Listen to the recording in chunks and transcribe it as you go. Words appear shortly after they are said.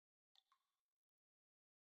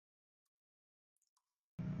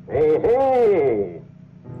Hey, hey!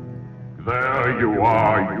 There you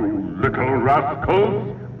are, you little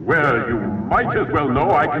rascals. Well, you might as well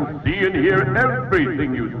know I can see and hear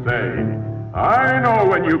everything you say. I know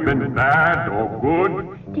when you've been bad or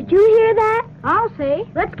good. Did you hear that? I'll say.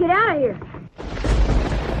 Let's get out of here.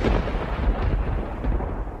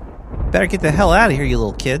 Better get the hell out of here, you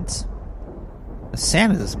little kids.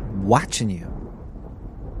 Santa's watching you.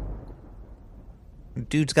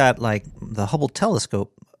 Dude's got, like, the Hubble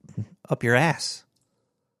telescope up your ass.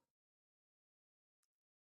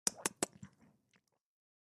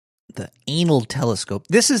 The anal telescope.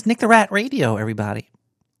 This is Nick the Rat Radio, everybody,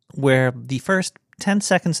 where the first 10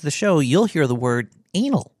 seconds of the show, you'll hear the word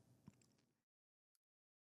anal.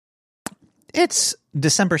 It's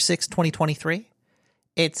December 6th, 2023.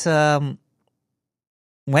 It's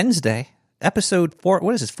Wednesday, episode 4.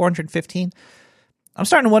 What is this, 415? I'm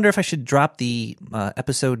starting to wonder if I should drop the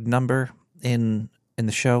episode number in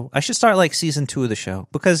the show. I should start like season 2 of the show,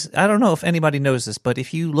 because I don't know if anybody knows this, but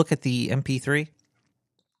if you look at the MP3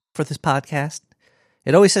 for this podcast,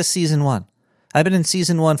 it always says season 1. I've been in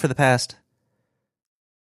season 1 for the past,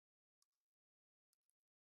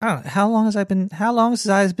 I don't know, how long has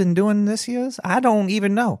I been doing this years? I don't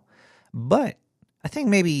even know. But I think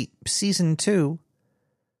maybe season 2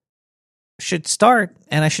 should start,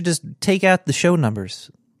 and I should just take out the show numbers.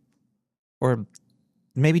 Or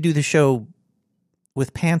maybe do the show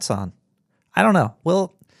with pants on. I don't know.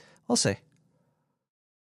 We'll see.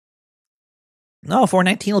 No,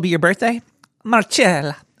 419 will be your birthday?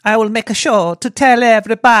 Marcella, I will make a show to tell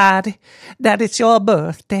everybody that it's your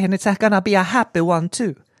birthday, and it's gonna be a happy one,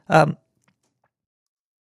 too. Yeah,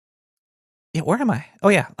 where am I? Oh,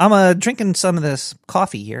 yeah. I'm drinking some of this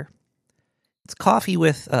coffee here. It's coffee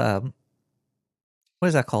with, what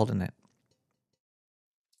is that called in it?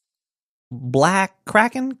 Black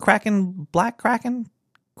Kraken? Black Kraken?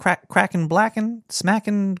 Kraken Blacken?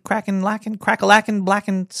 Smackin' Kraken Lackin'? Crack-a-lackin'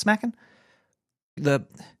 Blackin' Smackin'?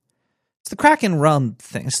 It's the Kraken rum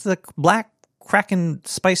thing. It's the Black Kraken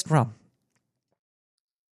spiced rum.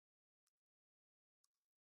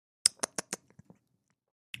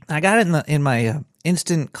 I got it in my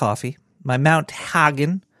instant coffee, my Mount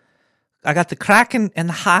Hagen. I got the Kraken and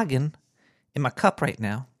the Hagen in my cup right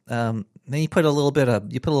now. Then you put a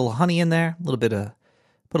little honey in there, put a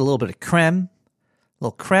little bit of creme,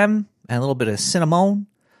 and a little bit of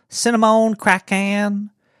cinnamon,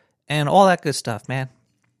 Kraken, and all that good stuff, man.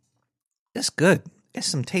 It's good. It's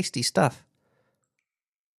some tasty stuff.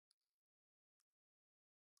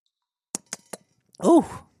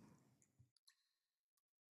 Oh,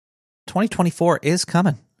 2024 is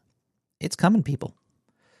coming. It's coming, people.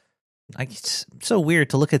 Like, it's so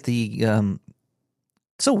weird to look at the.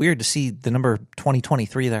 So weird to see the number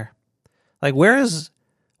 2023 there. Like, where's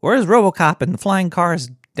RoboCop and the flying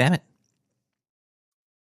cars? Damn it!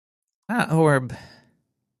 Or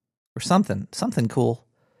something cool.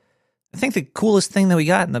 I think the coolest thing that we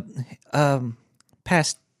got in the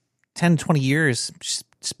past 10, 20 years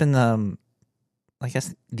has been I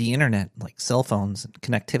guess the internet, like cell phones and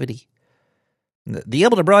connectivity. The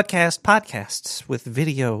able to broadcast podcasts with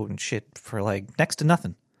video and shit for like next to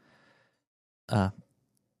nothing.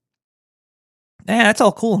 Yeah, that's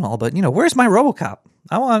all cool and all, but where's my RoboCop?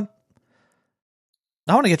 I want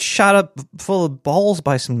to get shot up full of balls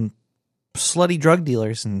by some slutty drug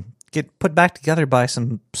dealers and get put back together by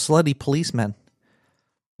some slutty policemen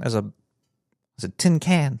as a tin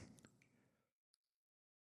can.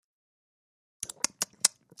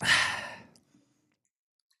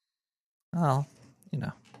 Well,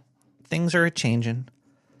 things are changing.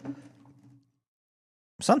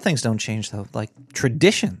 Some things don't change, though, like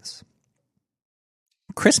traditions.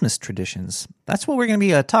 Christmas traditions. That's what we're going to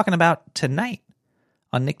be talking about tonight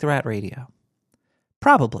on Nick the Rat Radio.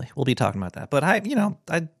 Probably we'll be talking about that. But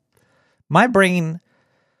my brain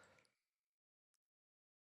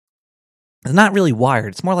is not really wired.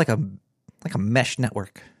 It's more like a mesh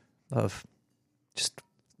network of just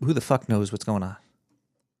who the fuck knows what's going on.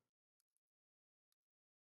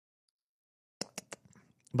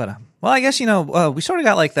 But well, I guess we sort of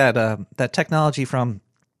got like that technology from,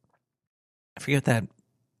 I forget that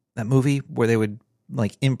movie where they would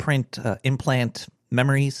like implant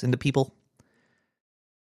memories into people.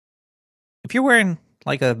 If you're wearing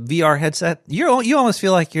like a VR headset, you almost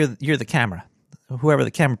feel like you're the camera, whoever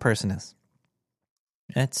the camera person is.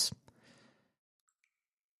 It's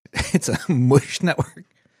a mush network.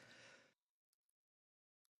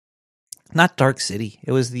 Not Dark City.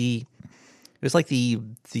 It was like the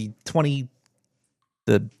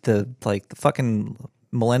fucking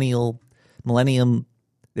millennium.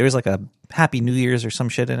 There was like a Happy New Year's or some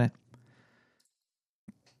shit in it.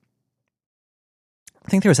 I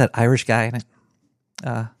think there was that Irish guy in it.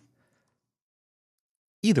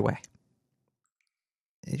 Either way,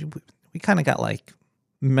 we kind of got like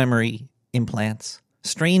memory implants.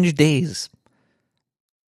 Strange days.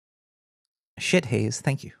 Shit haze,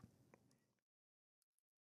 thank you.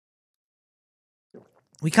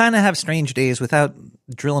 We kind of have strange days without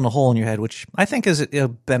drilling a hole in your head, which I think is a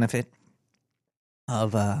benefit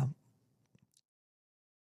of the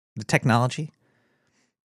technology.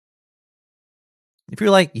 If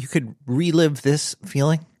you're like, you could relive this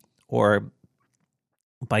feeling, or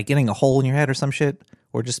by getting a hole in your head or some shit,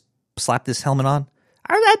 or just slap this helmet on,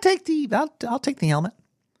 I'll take the helmet.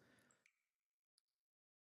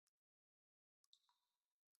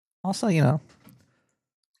 Also,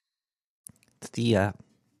 it's the kind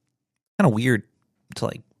of weird to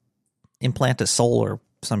like implant a soul or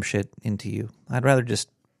some shit into you. I'd rather just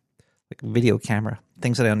like video camera,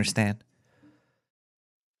 things that I understand.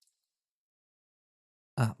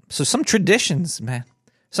 So some traditions, man.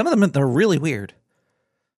 Some of them, they're really weird.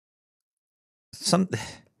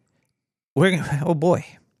 Oh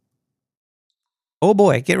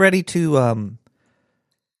boy, get ready to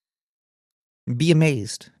be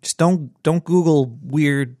amazed. Just don't Google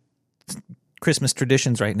weird Christmas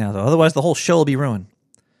traditions right now, though. Otherwise, the whole show will be ruined.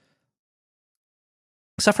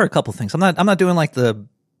 Except for a couple things. I'm not doing like the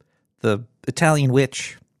Italian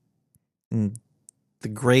witch and the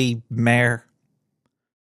gray mare.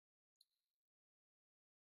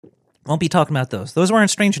 Won't be talking about those. Those weren't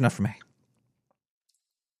strange enough for me.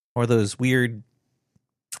 Or those weird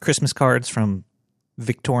Christmas cards from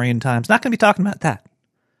Victorian times. Not going to be talking about that.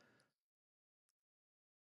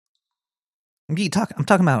 I'm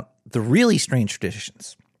talking about the really strange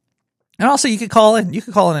traditions. And also, you could call in. You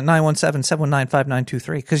could call in at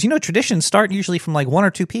 917-719-5923. Because, traditions start usually from like one or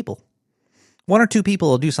two people. One or two people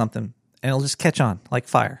will do something, and it'll just catch on like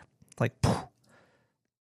fire. Like,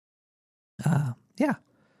 yeah.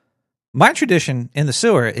 My tradition in the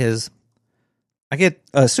sewer is I get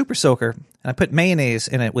a super soaker, and I put mayonnaise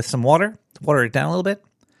in it with some water to water it down a little bit,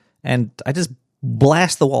 and I just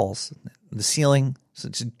blast the walls, the ceiling, so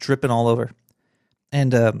it's dripping all over.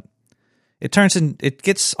 And it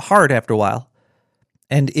gets hard after a while.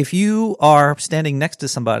 And if you are standing next to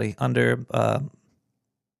somebody under a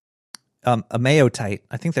mayo tite,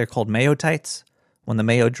 I think they're called mayo tites when the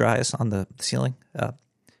mayo dries on the ceiling.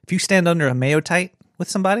 If you stand under a mayo tite with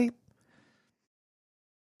somebody,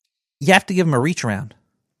 you have to give them a reach around.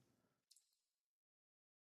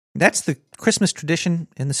 That's the Christmas tradition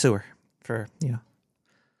in the sewer. For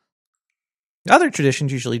other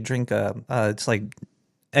traditions usually drink it's like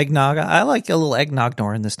eggnog. I like a little eggnog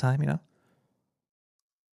during this time.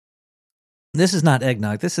 This is not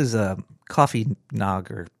eggnog. This is coffee nog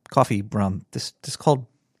or coffee rum. It's called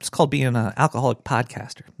being an alcoholic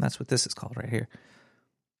podcaster. That's what this is called right here.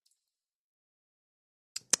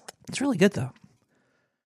 It's really good though.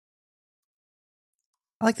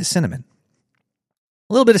 I like the cinnamon.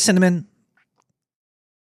 A little bit of cinnamon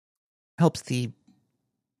helps the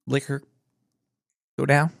liquor go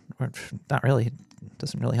down. Or not really. It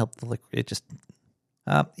doesn't really help the liquor. It just...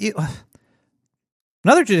 another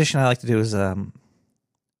tradition I like to do is... I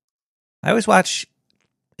always watch...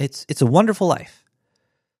 It's a Wonderful Life.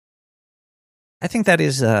 I think that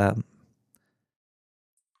is the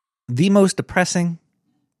most depressing...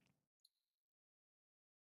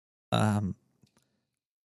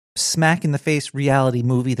 smack in the face reality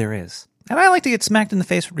movie there is. And I like to get smacked in the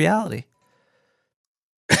face with reality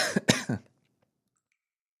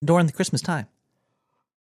during the Christmas time.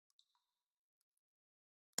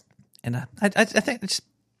 And I think it's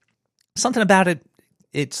something about it.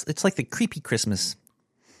 It's like the creepy Christmas.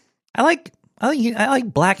 I like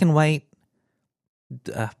black and white,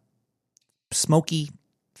 smoky,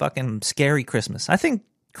 fucking scary Christmas. I think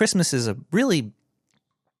Christmas is a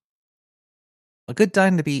good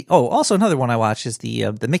time to be... Oh, also another one I watch is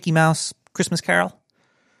the Mickey Mouse Christmas Carol.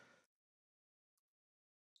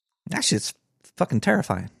 Actually, it's fucking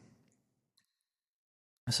terrifying.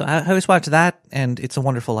 So I always watch that, and It's a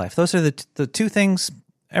Wonderful Life. Those are the two things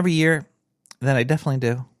every year that I definitely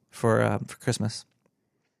do for Christmas.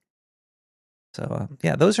 So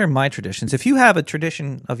yeah, those are my traditions. If you have a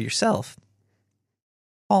tradition of yourself,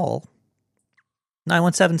 call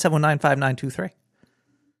 917-719-5923.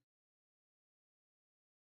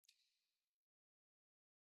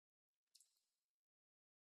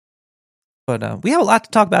 But we have a lot to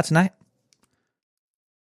talk about tonight.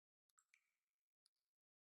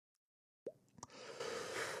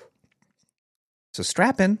 So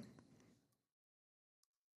strap in.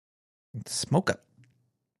 Smoke up.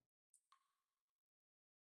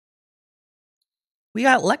 We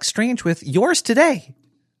got Lex Strange with Yours Today.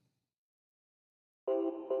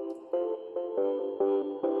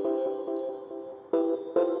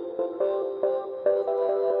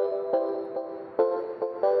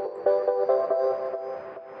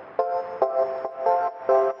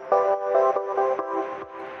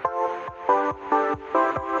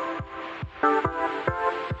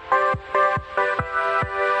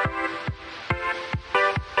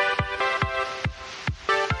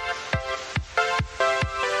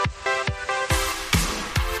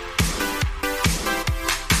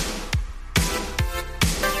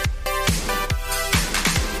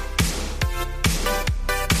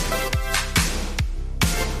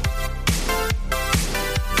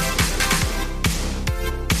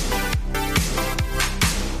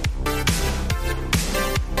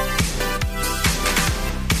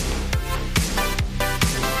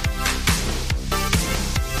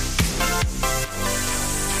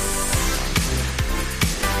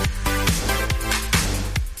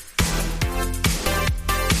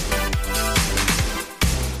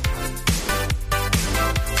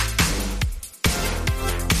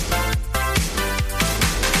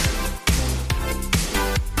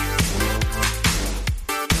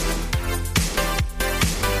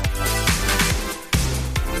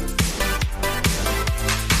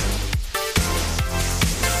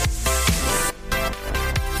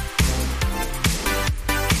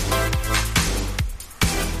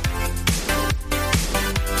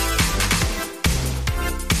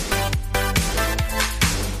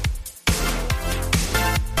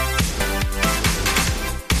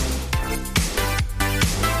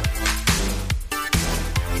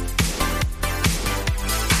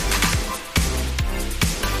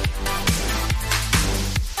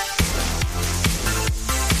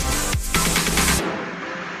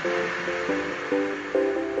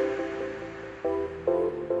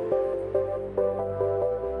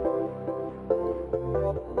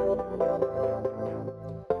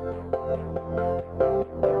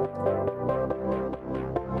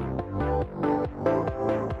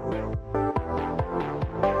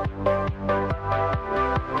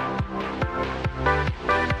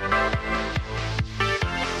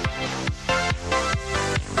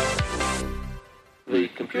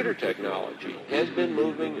 Computer technology has been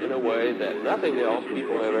moving in a way that nothing else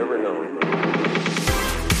people have ever known.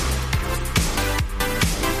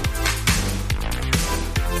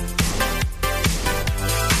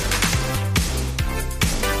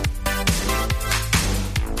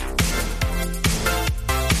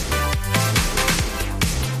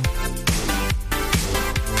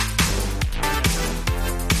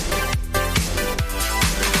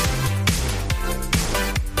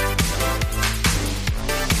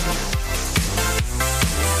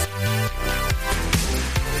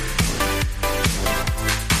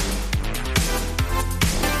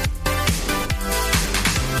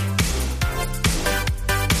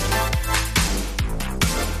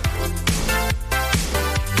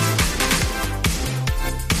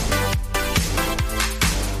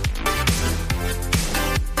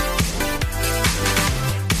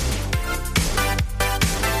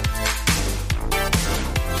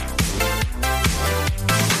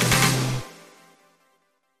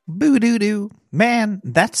 Boo-doo-doo. Man,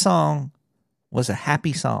 that song was a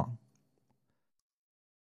happy song.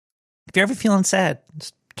 If you're ever feeling sad,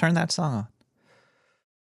 just turn that song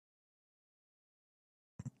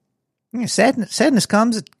on. Yeah, sadness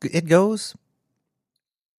comes, it goes.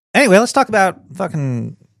 Anyway, let's talk about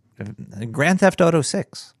fucking Grand Theft Auto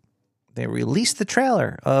 6. They released the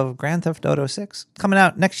trailer of Grand Theft Auto 6. Coming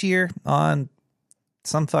out next year on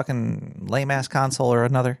some fucking lame-ass console or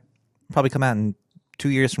another. Probably come out in 2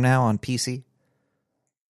 years from now on PC.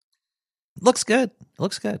 Looks good.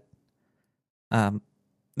 Looks good.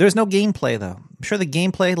 There's no gameplay, though. I'm sure the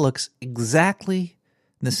gameplay looks exactly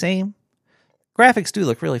the same. Graphics do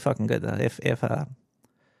look really fucking good, though. If I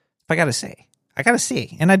gotta say,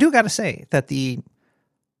 and I do gotta say that the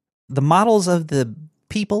models of the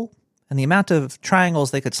people and the amount of triangles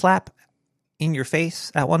they could slap in your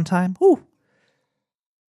face at one time, whew.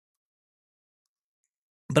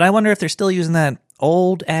 But I wonder if they're still using that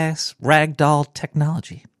old-ass ragdoll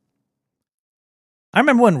technology. I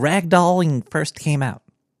remember when ragdolling first came out.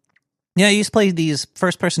 You know, I used to play these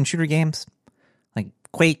first-person shooter games, like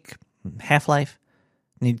Quake, Half-Life,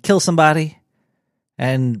 and you'd kill somebody,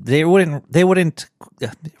 and they wouldn't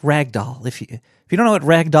ragdoll. If you don't know what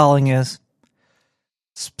ragdolling is,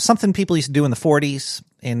 it's something people used to do in the 40s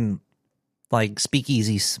in like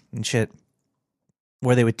speakeasies and shit,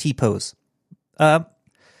 where they would T-pose.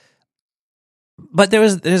 But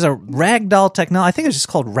there's a ragdoll technology. I think it's just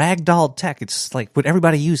called ragdoll tech. It's like what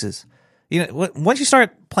everybody uses. Once you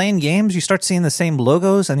start playing games, you start seeing the same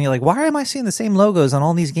logos, and you're like, why am I seeing the same logos on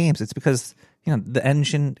all these games? It's because, the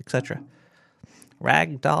engine, etc.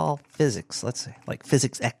 Ragdoll physics, let's say, like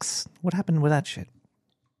Physics X. What happened with that shit?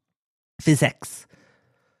 Physics.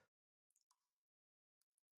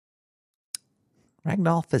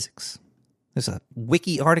 Ragdoll physics. There's a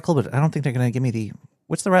wiki article, but I don't think they're going to give me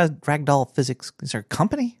what's the Ragdoll physics? Is there a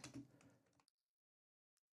company?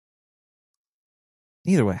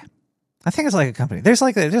 Either way. I think it's like a company. There's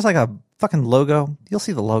like a fucking logo. You'll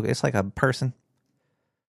see the logo. It's like a person.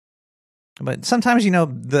 But sometimes,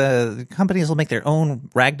 the companies will make their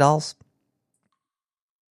own ragdolls.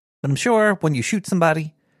 But I'm sure when you shoot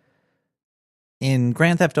somebody in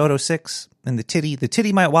Grand Theft Auto 6 and the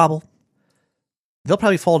titty might wobble. They'll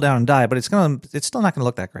probably fall down and die, but it's still not gonna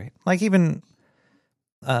look that great. Like even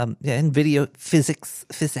in video physics,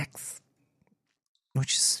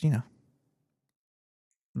 which is, a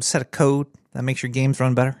set of code that makes your games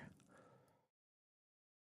run better.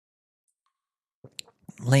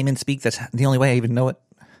 Layman speak, that's the only way I even know it.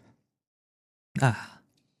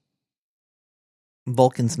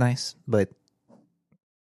 Vulkan's nice, but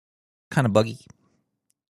kind of buggy.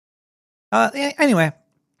 Anyway,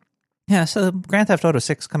 yeah, so Grand Theft Auto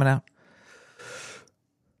 6 coming out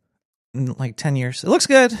in like 10 years. It looks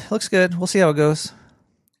good. We'll see how it goes.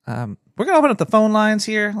 We're going to open up the phone lines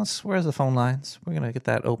here. Where's the phone lines? We're going to get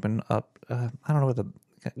that open up. I don't know where the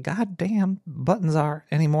goddamn buttons are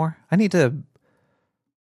anymore. I need to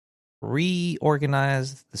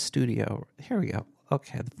reorganize the studio. Here we go.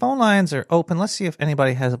 Okay, the phone lines are open. Let's see if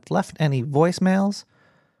anybody has left any voicemails.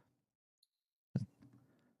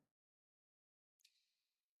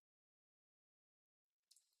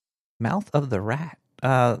 Mouth of the rat.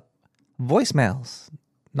 Voicemails.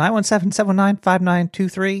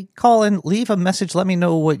 917-719-5923. Call in, leave a message. Let me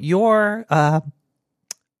know what your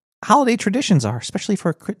holiday traditions are, especially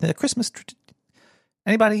for Christmas.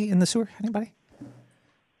 Anybody in the sewer? Anybody?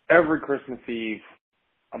 Every Christmas Eve,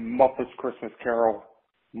 A Muppet's Christmas Carol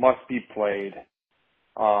must be played.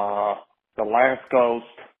 The Last Ghost,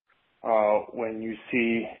 when you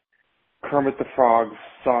see Kermit the Frog's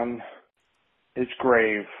son, his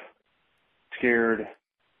grave, scared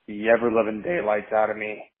the ever-living daylights out of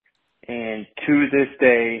me. And to this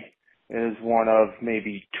day, it is one of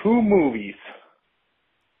maybe 2 movies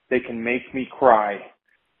that can make me cry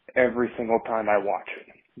every single time I watch it.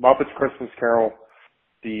 Muppet's Christmas Carol,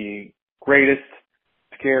 the greatest,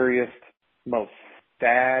 scariest, most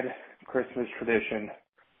sad Christmas tradition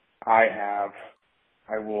I have.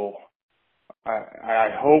 I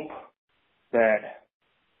hope that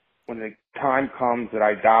when the time comes that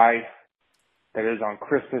I die, that is on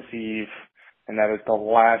Christmas Eve, and that is the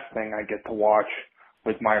last thing I get to watch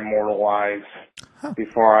with my mortal eyes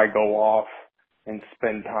before I go off and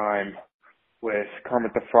spend time with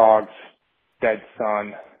Kermit the Frog's dead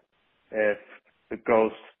son, if the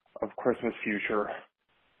ghost of Christmas future,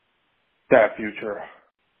 that future,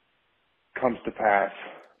 comes to pass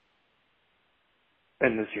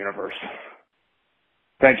in this universe.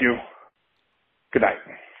 Thank you. Good night.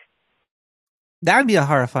 That would be a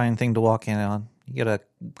horrifying thing to walk in on. You get a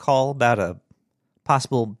call about a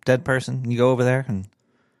possible dead person. You go over there and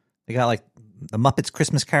they got like the Muppets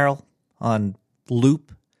Christmas Carol on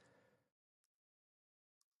loop.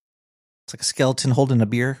 It's like a skeleton holding a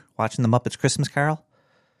beer, watching the Muppets Christmas Carol.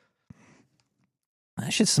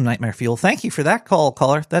 That shit's some nightmare fuel. Thank you for that call,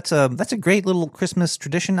 caller. That's a great little Christmas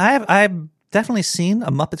tradition. I've definitely seen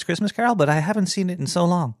a Muppets Christmas Carol, but I haven't seen it in so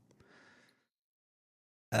long.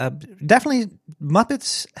 Definitely,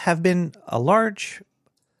 Muppets have been a large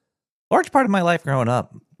part of my life growing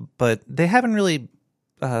up, but they haven't really.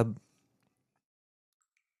 I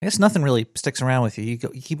guess nothing really sticks around with you. You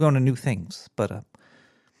keep going to new things, but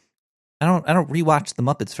I don't rewatch the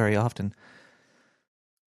Muppets very often.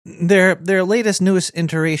 Their latest, newest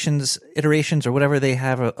iterations or whatever they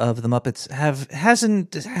have of the Muppets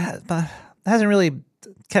hasn't really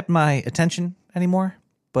kept my attention anymore.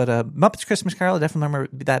 But Muppets Christmas Carol, I definitely remember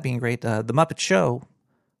that being great. The Muppet Show,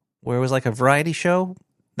 where it was like a variety show,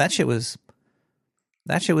 that shit was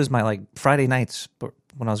my like Friday nights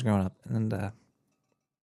when I was growing up, and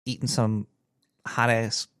eating some hot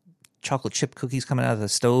ass chocolate chip cookies coming out of the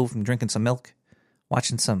stove and drinking some milk,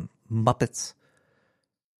 watching some Muppets,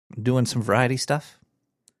 doing some variety stuff.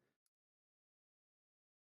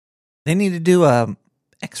 They need to do a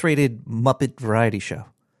X-rated Muppet variety show.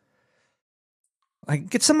 Like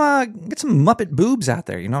get some Muppet boobs out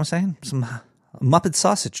there, you know what I'm saying? Some Muppet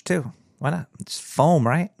sausage too. Why not? It's foam,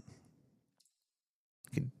 right?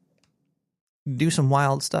 You could do some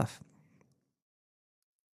wild stuff.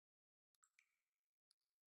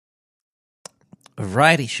 A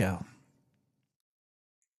variety show.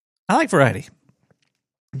 I like variety.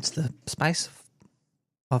 It's the spice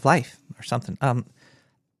of life or something.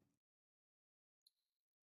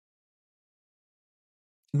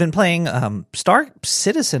 Been playing Star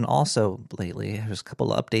Citizen also lately. There's a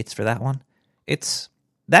couple of updates for that one. It's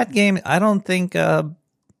that game. I don't think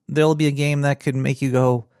there'll be a game that could make you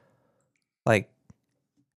go like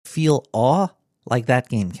feel awe like that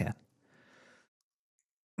game can.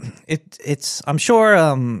 It's I'm sure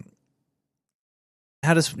how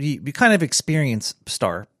does you kind of experience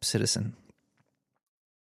Star Citizen.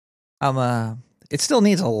 It still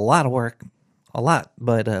needs a lot of work,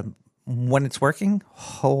 but when it's working,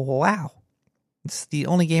 oh wow. It's the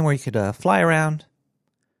only game where you could fly around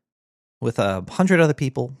with 100 other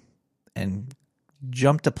people and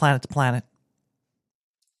jump to planet,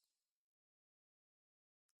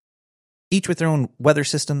 each with their own weather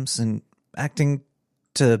systems and acting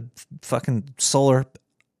to fucking solar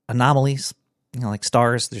anomalies, like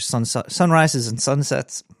stars. There's sunrises and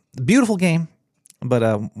sunsets. Beautiful game, but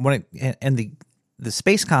the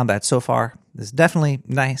space combat so far is definitely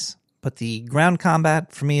nice. But the ground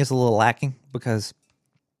combat for me is a little lacking because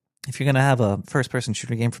if you're gonna have a first-person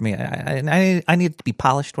shooter game for me, I need it to be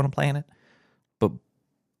polished when I'm playing it. But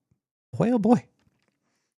boy, oh boy.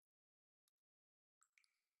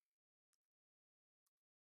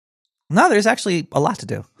 No, there's actually a lot to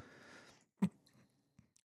do.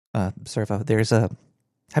 Servo,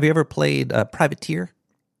 have you ever played Privateer?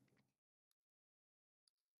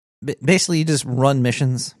 Basically, you just run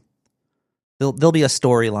missions. There'll be a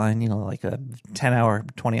storyline, like a 10-hour,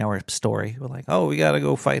 20-hour story. We're like, oh, we got to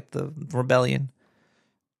go fight the rebellion.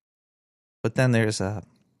 But then there's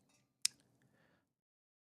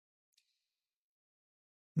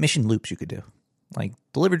mission loops you could do. Like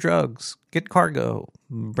deliver drugs, get cargo,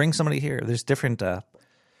 bring somebody here. There's different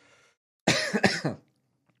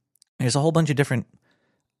there's a whole bunch of different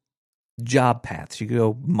job paths. You could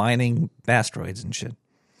go mining asteroids and shit.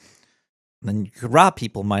 And then you could rob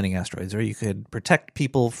people mining asteroids, or you could protect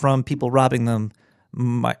people from people robbing them.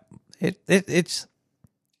 It's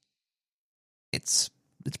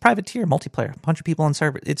Privateer multiplayer. A bunch of people on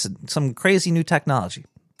server. It's some crazy new technology.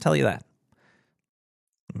 Tell you that.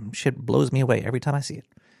 Shit blows me away every time I see it.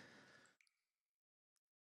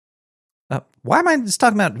 Why am I just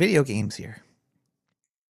talking about video games here?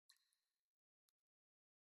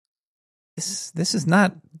 This is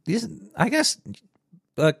not. I guess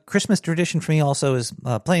a Christmas tradition for me also is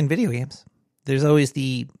playing video games. There's always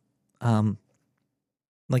the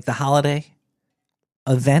like the holiday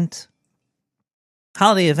event.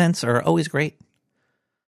 Holiday events are always great.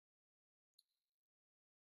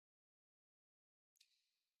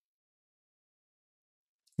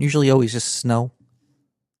 Usually always just snow.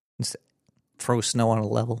 Just throw snow on a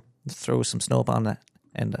level. Throw some snow upon that.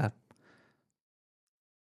 And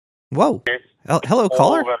whoa. Hello,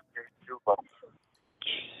 caller.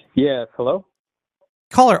 Yes, hello?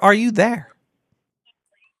 Caller, are you there?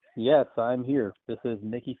 Yes, I'm here. This is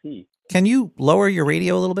Mickey C. Can you lower your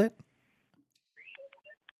radio a little bit?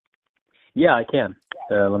 Yeah, I can.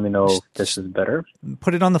 Let me know if this is better.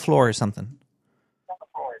 Put it on the floor or something.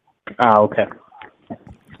 Okay.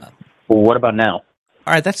 Well, what about now?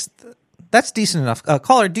 All right, that's decent enough.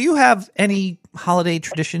 Caller, do you have any holiday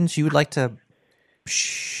traditions you would like to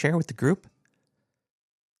share with the group?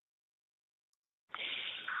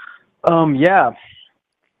 Yeah.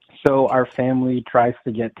 So our family tries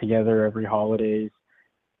to get together every holidays,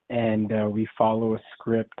 and we follow a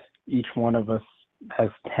script. Each one of us has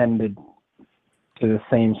tended to the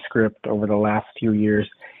same script over the last few years,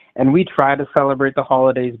 and we try to celebrate the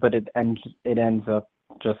holidays, but it ends up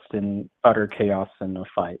just in utter chaos and a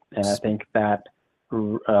fight. And I think that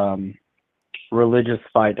religious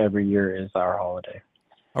fight every year is our holiday.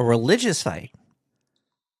 A religious fight?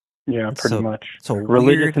 Yeah, pretty much. So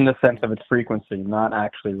religious weird. in the sense of its frequency, not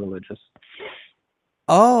actually religious.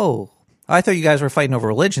 Oh, I thought you guys were fighting over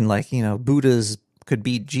religion, like, Buddhas could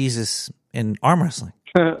beat Jesus in arm wrestling.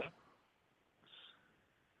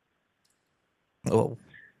 Oh,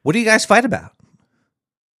 what do you guys fight about?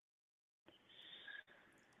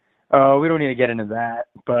 We don't need to get into that,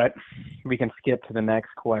 but we can skip to the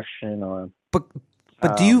next question. But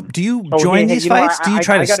do you join these fights? Do you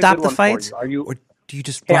try to stop the fights? Or do you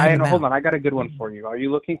just hold on, I got a good one for you. Are you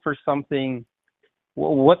looking for something?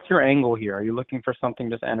 What's your angle here? Are you looking for something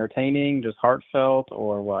just entertaining, just heartfelt,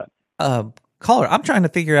 or what? Caller, I'm trying to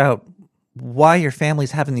figure out why your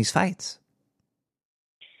family's having these fights.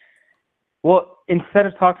 Well, instead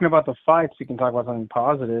of talking about the fights, we can talk about something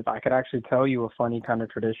positive. I could actually tell you a funny kind of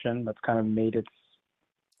tradition that's kind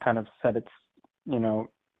of set its,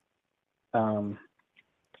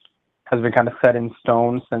 has been kind of set in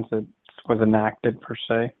stone since it was enacted per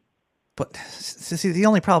se. But see, the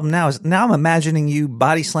only problem now is I'm imagining you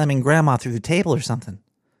body slamming grandma through the table or something.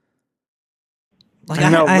 Like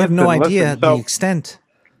I have no idea the extent.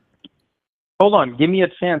 Hold on, give me a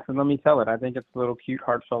chance and let me tell it. I think it's a little cute,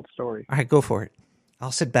 heartfelt story. All right, go for it.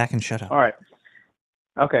 I'll sit back and shut up. All right.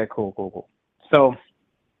 Okay, cool. So,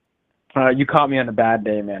 you caught me on a bad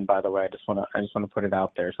day, man. By the way, I just want to put it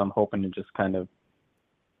out there. So I'm hoping to just kind of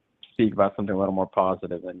speak about something a little more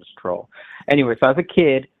positive than just troll. Anyway, so as a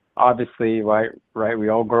kid, obviously, right, we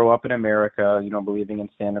all grow up in America, believing in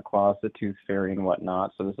Santa Claus, the Tooth Fairy, and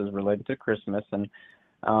whatnot. So this is related to Christmas, and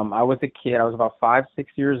I was a kid. I was about 5,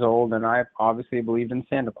 6 years old, and I obviously believed in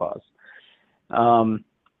Santa Claus.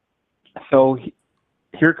 So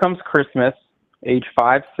here comes Christmas, age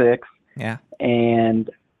 5, 6. Yeah. And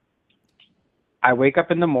I wake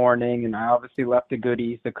up in the morning, and I obviously left the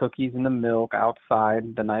goodies, the cookies and the milk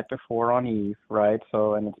outside the night before on Eve, right?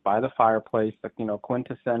 So, and it's by the fireplace,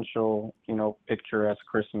 quintessential, picturesque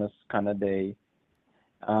Christmas kind of day.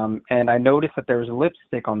 And I noticed that there was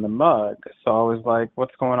lipstick on the mug. So I was like,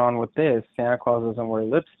 what's going on with this? Santa Claus doesn't wear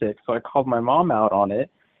lipstick. So I called my mom out on it.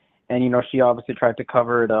 And, she obviously tried to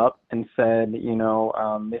cover it up and said,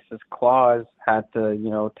 Mrs. Claus had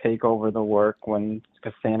to, take over the work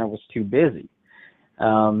because Santa was too busy.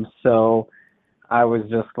 So I was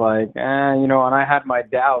just like, and I had my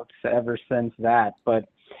doubts ever since that. But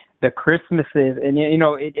the Christmases, and,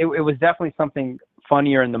 it was definitely something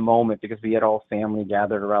funnier in the moment because we had all family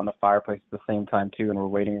gathered around the fireplace at the same time too, and we're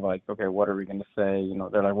waiting like, okay, what are we going to say?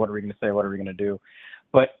 They're like, what are we going to say? What are we going to do?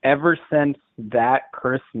 But ever since that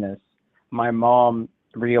Christmas, my mom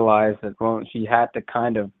realized that she had to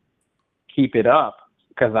kind of keep it up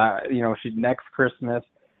because next Christmas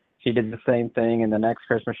she did the same thing, and the next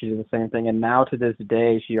Christmas she did the same thing, and now to this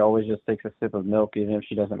day she always just takes a sip of milk even if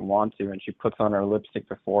she doesn't want to, and she puts on her lipstick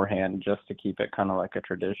beforehand just to keep it kind of like a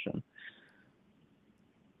tradition.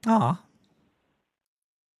 Aw.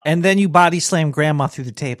 And then you body slam grandma through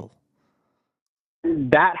the table.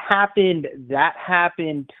 That happened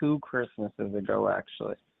 2 Christmases ago,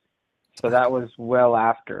 actually. So that was well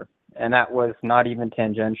after. And that was not even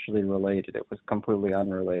tangentially related. It was completely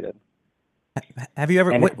unrelated. Have you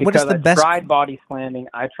ever? What is the best? I tried body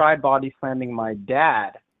slamming my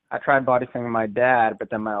dad. But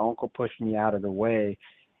then my uncle pushed me out of the way,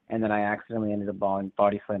 and then I accidentally ended up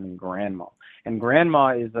body slamming grandma. And grandma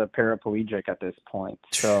is a paraplegic at this point.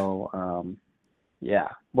 So, yeah.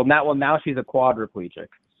 Well, now she's a quadriplegic.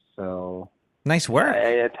 So nice work.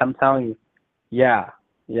 I'm telling you, yeah.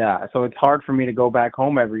 So it's hard for me to go back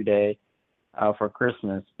home every day for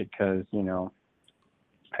Christmas because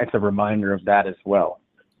it's a reminder of that as well.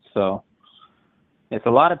 So it's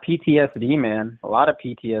a lot of PTSD, man. A lot of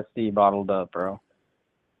PTSD bottled up, bro.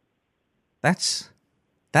 That's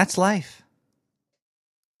life.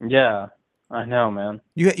 Yeah, I know, man.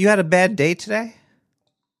 You had a bad day today?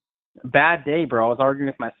 Bad day, bro. I was arguing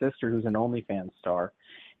with my sister, who's an OnlyFans star,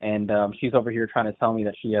 and she's over here trying to tell me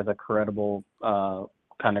that she has a credible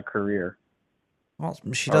kind of career. Well,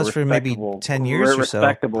 she does for maybe 10 years or so.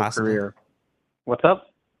 Respectable career. What's up?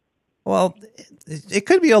 Well, it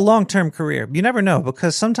could be a long-term career. You never know,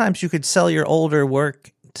 because sometimes you could sell your older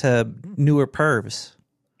work to newer pervs.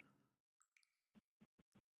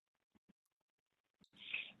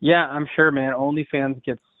 Yeah, I'm sure, man. OnlyFans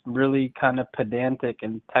gets really kind of pedantic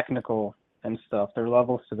and technical and stuff. There are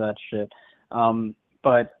levels to that shit.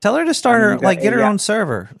 But tell her to start get her own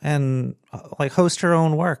server and host her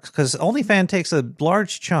own works, because OnlyFans takes a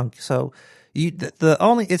large chunk. So it's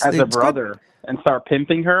a brother good. And start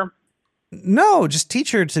pimping her. No, just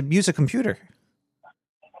teach her to use a computer.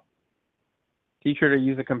 Teach her to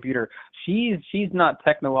use a computer. She's not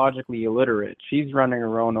technologically illiterate. She's running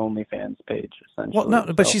her own OnlyFans page, essentially. Well,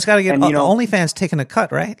 no, but she's got to get OnlyFans taking a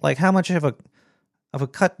cut, right? Like, how much of a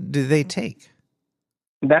cut do they take?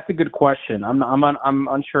 That's a good question. I'm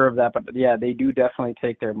unsure of that, but yeah, they do definitely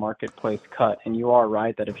take their marketplace cut. And you are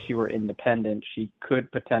right that if she were independent, she could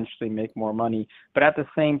potentially make more money. But at the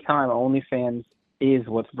same time, OnlyFans is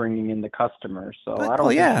what's bringing in the customers. So I don't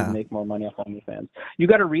think she'd make more money off OnlyFans. You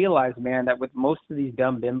got to realize, man, that with most of these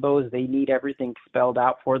dumb bimbos, they need everything spelled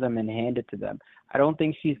out for them and handed to them. I don't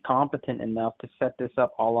think she's competent enough to set this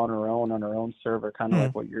up all on her own server, kind of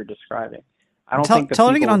like what you're describing. I don't think tell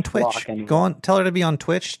her to get on Twitch. Tell her to be on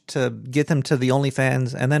Twitch to get them to the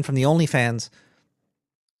OnlyFans, and then from the OnlyFans,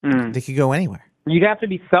 they could go anywhere. You'd have to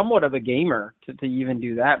be somewhat of a gamer to even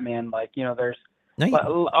do that, man. Like, there's. But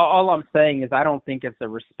all I'm saying is I don't think it's a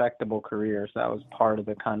respectable career. So that was part of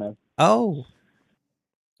the kind of. Oh.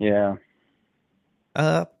 Yeah.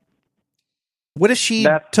 What if she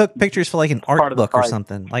took pictures for like an art book or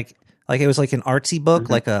something? Like it was like an artsy book,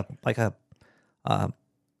 like a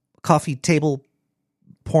coffee table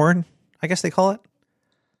porn, I guess they call it.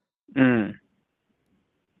 You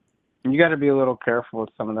got to be a little careful with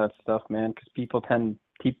some of that stuff, man, because people tend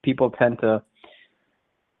to,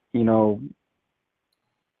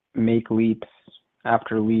 make leaps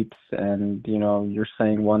after leaps, and you're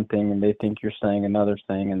saying one thing and they think you're saying another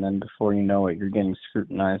thing, and then before you know it, you're getting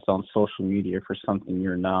scrutinized on social media for something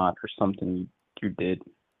you're not or something you did.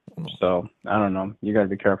 So I don't know. You got to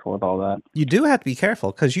be careful with all that. You do have to be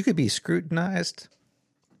careful because you could be scrutinized,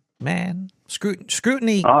 man.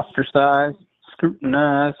 Scrutiny, ostracized,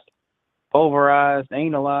 scrutinized, pulverized,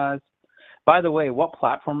 analyzed. By the way, what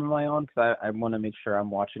platform am I on? Because I want to make sure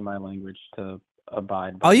I'm watching my language to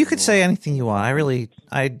abide by. Oh, you could say anything you want.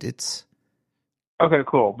 It's okay,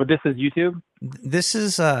 cool. But this is YouTube? This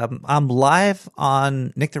is I'm live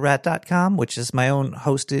on nicktherat.com, which is my own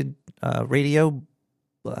hosted radio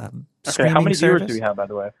streaming how many service. viewers do we have, by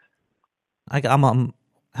the way? I'm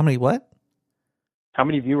how many what? How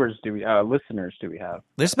many viewers listeners do we have?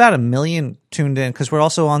 There's about 1 million tuned in because we're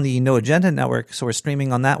also on the No Agenda Network, so we're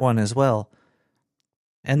streaming on that one as well.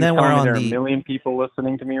 And then we're on there are 1 million people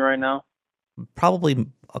listening to me right now? Probably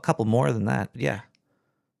a couple more than that, yeah.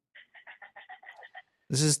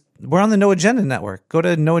 We're on the No Agenda Network. Go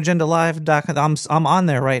to noagendalive.com. I'm on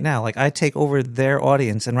there right now. Like, I take over their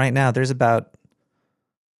audience, and right now there's about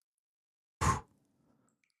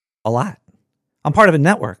a lot. I'm part of a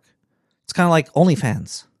network. It's kind of like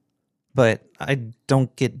OnlyFans, but I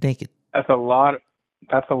don't get naked. That's a lot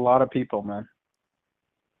of people, man.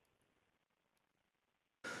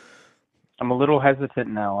 I'm a little hesitant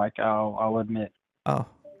now. Like I'll admit. Oh,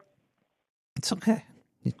 it's okay.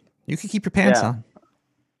 You can keep your pants on.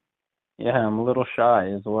 Yeah, I'm a little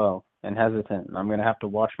shy as well and hesitant. I'm gonna have to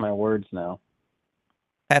watch my words now.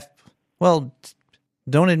 Well,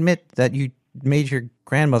 don't admit that you made your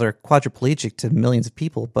grandmother quadriplegic to millions of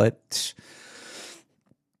people, but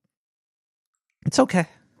it's okay.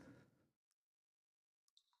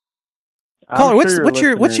 Caller,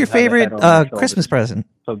 what's your favorite Christmas present?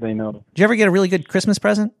 So they know. Did you ever get a really good Christmas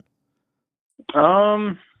present?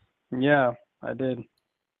 Yeah, I did.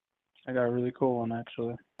 I got a really cool one,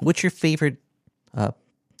 actually. What's your favorite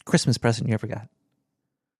Christmas present you ever got?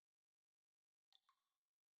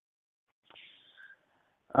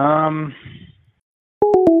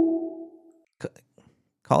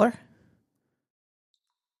 Caller?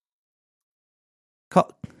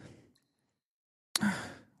 All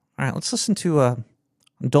right, let's listen to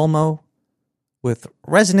Dolmo with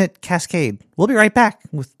Resonant Cascade. We'll be right back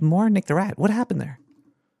with more Nick the Rat. What happened there?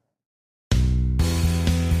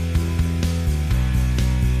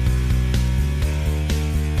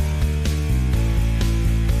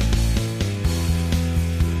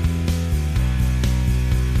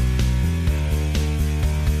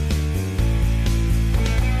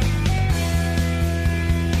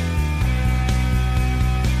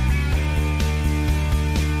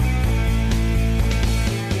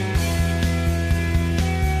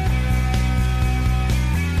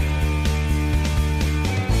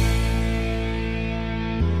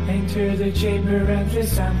 Enter the chamber and the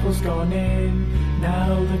sample's gone in.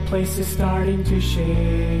 Now the place is starting to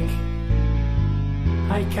shake.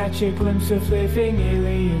 I catch a glimpse of living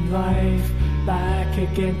alien life, back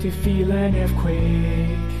again to feel an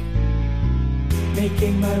earthquake.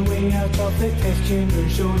 Making my way out of the test chamber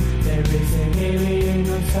zone, there is an alien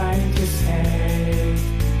on scientist's head.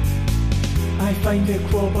 I find a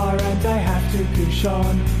crowbar and I have to push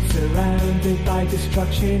on, surrounded by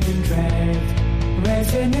destruction and dread.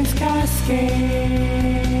 Resonance cascade.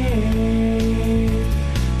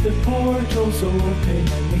 The portals open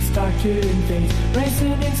and they start to invade.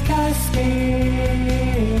 Resonance cascade.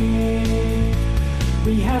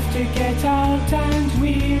 We have to get out and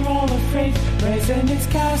we're all afraid. Resonance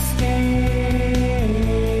cascade.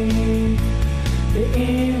 The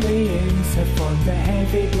aliens have formed a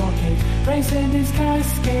heavy blockade. Resonance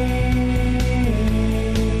cascade.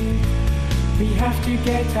 We have to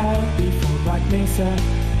get out before Black Mesa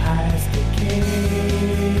has decayed.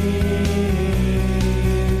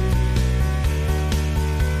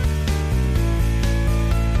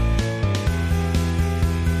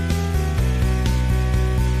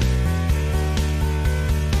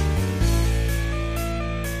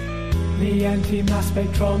 The anti-mass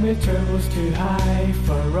spectrometer was too high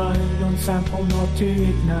for unknown sample not to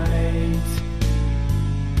ignite.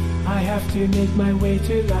 I have to make my way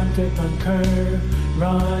to Lambda Bunker,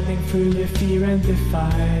 running through the fear and the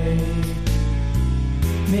fight.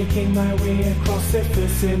 Making my way across the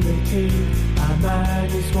facility, a man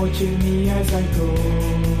is watching me as I go.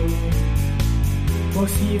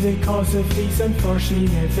 Was he the cause of these unforeseen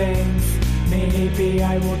events? Maybe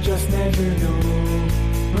I will just never know.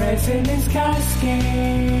 Resonance cascade.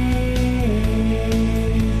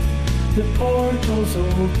 The portals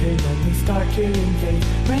open and we start to invade.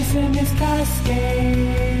 Resonance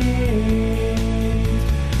cascade.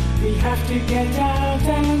 We have to get out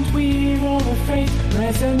and we're all afraid.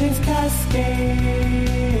 Resonance cascade.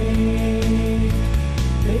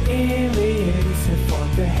 The aliens have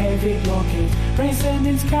formed a heavy blockade.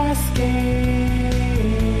 Resonance cascade.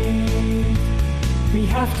 We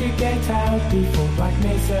have to get out before Black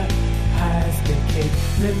Mesa has decayed.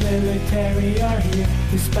 The military are here,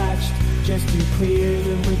 dispatched just to clear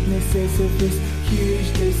the witnesses of this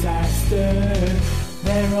huge disaster.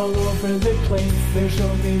 They're all over the place, there's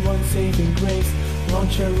only one saving grace.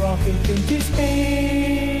 Launch a rocket into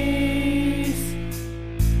space.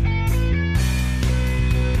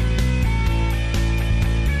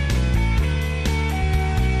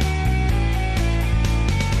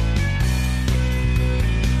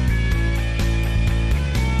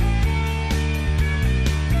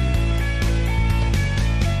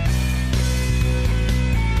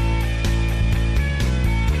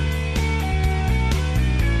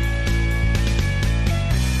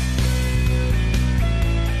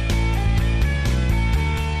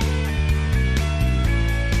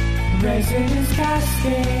 Resonance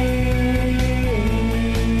cascade.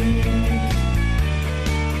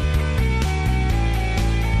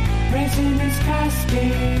 Resonance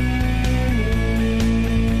cascade.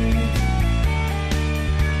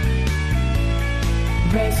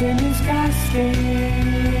 Resonance cascade.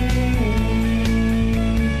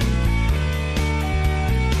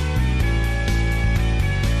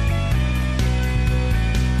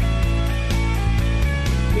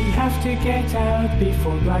 We have to get out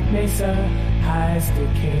before Black Mesa has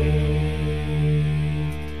decayed.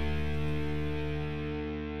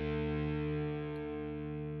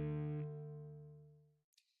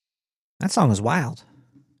 That song is wild.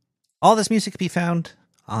 All this music can be found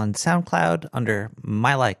on SoundCloud under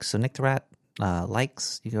My Likes. So Nick the Rat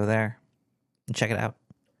likes. You go there and check it out.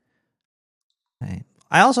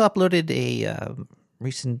 I also uploaded a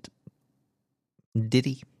recent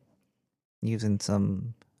ditty using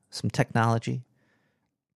some technology,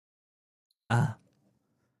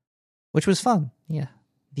 which was fun. Yeah,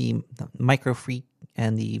 the Microfreak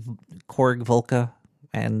and the Korg Volca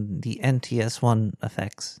and the NTS1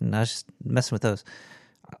 effects, and I was just messing with those.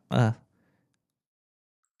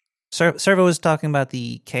 Servo was talking about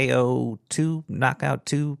the KO2 Knockout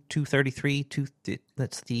 233.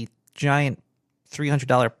 That's the giant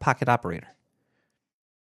 $300 pocket operator.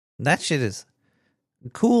 That shit is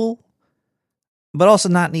cool, but also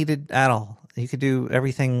not needed at all. You could do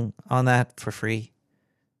everything on that for free.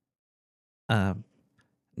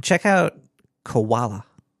 Check out Koala.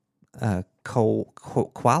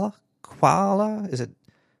 Koala? Is it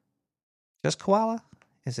just Koala?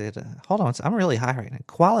 Is it? Hold on, I'm really high right now.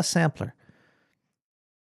 Koala Sampler.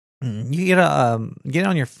 You get it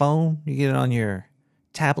on your phone. You get it on your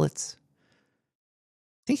tablets.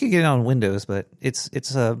 I think you get it on Windows, but it's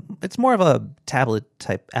more of a tablet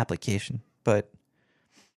type application. But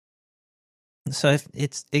so if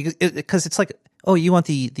because it's like, oh, you want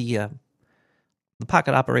the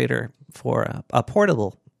pocket operator for a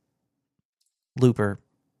portable looper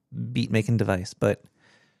beat making device, but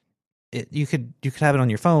you could have it on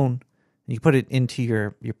your phone. And you put it into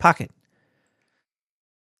your pocket.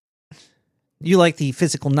 You like the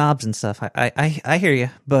physical knobs and stuff. I hear you,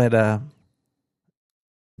 but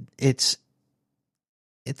it's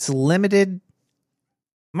limited.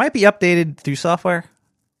 Might be updated through software.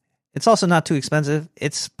 It's also not too expensive.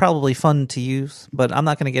 It's probably fun to use, but I'm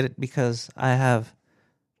not going to get it because I have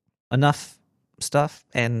enough stuff,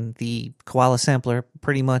 and the Koala Sampler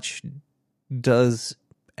pretty much does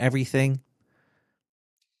everything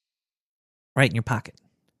right in your pocket.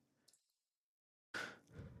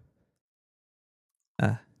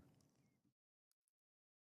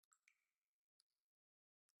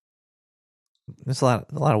 There's a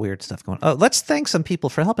lot of weird stuff going on. Oh, let's thank some people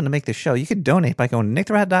for helping to make this show. You can donate by going to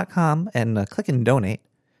nicktherat.com and clicking donate.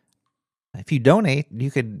 If you donate, you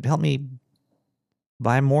could help me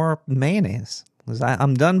buy more mayonnaise, because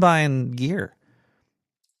I'm done buying gear.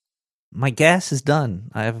 My gas is done.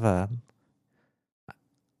 I've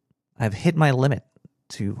hit my limit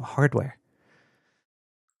to hardware.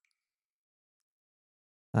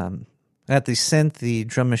 I got the synth, the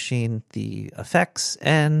drum machine, the effects,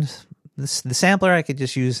 and the sampler. I could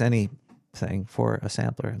just use any thing for a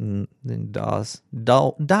sampler. And then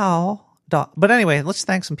doll. But anyway, let's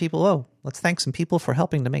thank some people. Oh, let's thank some people for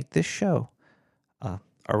helping to make this show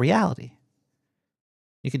a reality.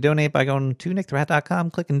 You can donate by going to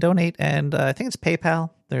nicktherat.com, click and donate, and I think it's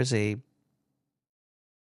PayPal. Yeah,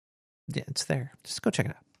 it's there. Just go check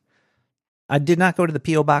it out. I did not go to the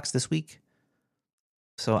P.O. Box this week,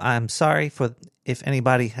 so I'm sorry for if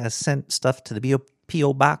anybody has sent stuff to the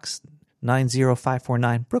P.O. Box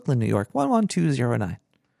 90549, Brooklyn, New York, 11209.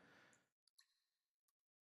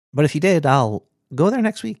 But if you did, I'll go there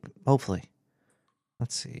next week, hopefully.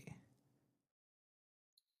 Let's see.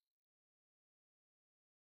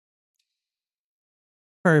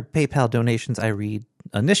 For PayPal donations, I read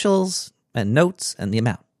initials and notes and the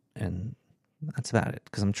amount. And that's about it.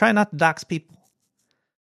 Because I'm trying not to dox people.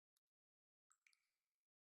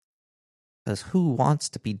 Because who wants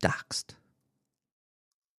to be doxed?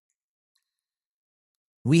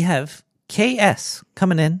 We have KS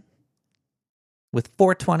coming in with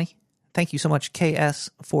 420. Thank you so much,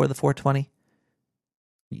 KS, for the 420.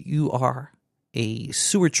 You are a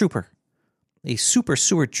sewer trooper. A super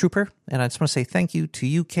sewer trooper. And I just want to say thank you to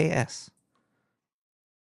you, KS.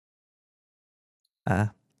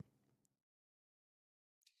 And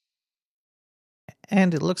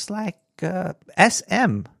it looks like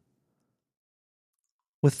SM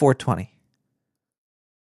with 420.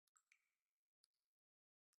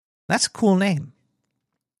 That's a cool name.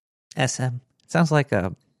 SM. Sounds like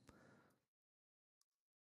a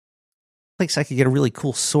place I could get a really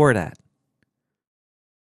cool sword at.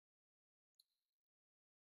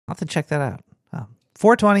 I'll have to check that out.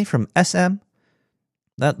 420 from SM.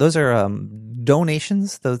 Those are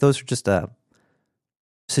donations. Those are just a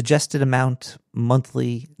suggested amount.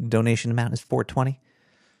 Monthly donation amount is 420.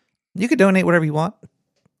 You could donate whatever you want.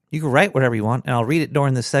 You can write whatever you want, and I'll read it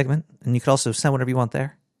during this segment. And you could also send whatever you want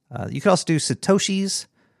there. You could also do Satoshis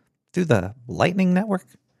through the Lightning Network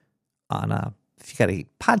on if you got a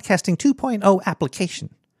Podcasting 2.0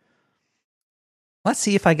 application. Let's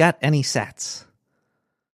see if I got any sats.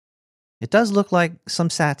 It does look like some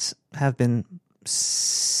sats have been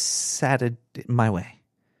satted my way.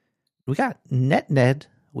 We got NetNed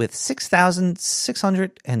with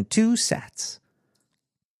 6,602 sats,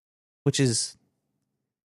 which is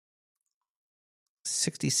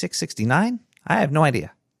 66, 69? I have no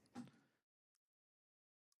idea.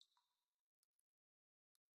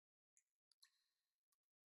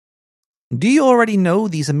 Do you already know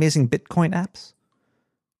these amazing Bitcoin apps?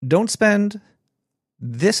 Don't spend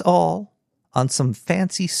this all on some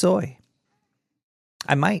fancy soy.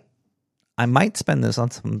 I might spend this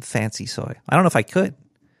on some fancy soy. I don't know if I could.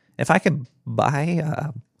 If I could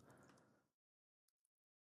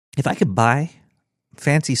buy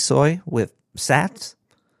fancy soy with sats,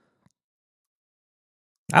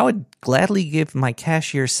 I would gladly give my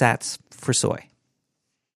cashier sats for soy.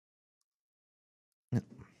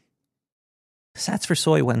 Sats for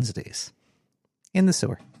Soy Wednesdays in the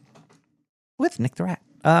sewer with Nick the Rat.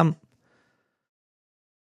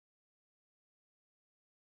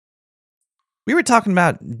 We were talking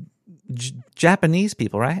about Japanese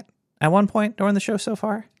people, right? At one point during the show so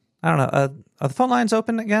far. I don't know. Are the phone lines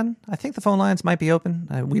open again? I think the phone lines might be open.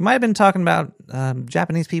 We might have been talking about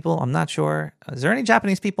Japanese people. I'm not sure. Is there any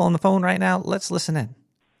Japanese people on the phone right now? Let's listen in.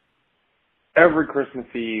 Every Christmas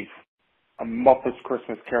Eve, a Muppet's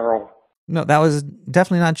Christmas Carol. No, that was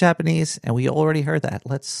definitely not Japanese, and we already heard that.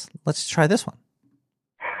 Let's try this one.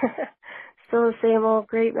 Still the same old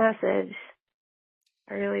great message.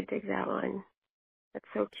 I really dig that one. That's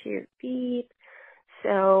so cute. Beep.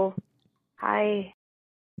 So, hi.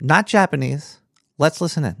 Not Japanese. Let's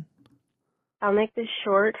listen in. I'll make this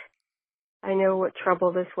short. I know what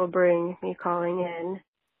trouble this will bring, me calling in.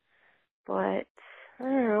 But, I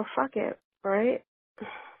don't know, fuck it, right?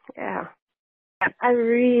 Yeah. I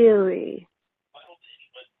really,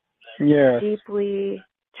 deeply,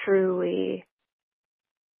 truly,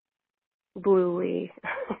 bluely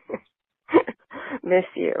miss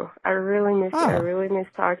you. I really miss you. I really miss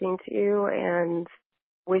talking to you and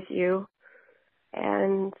with you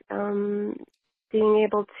and being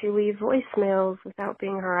able to leave voicemails without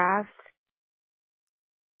being harassed.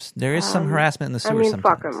 There is some harassment in the sewer sometimes.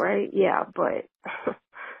 Fuck them, right? Yeah, but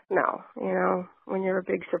no, when you're a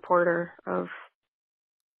big supporter of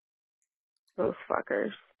those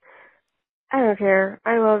fuckers. I don't care.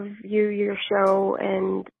 I love you, your show,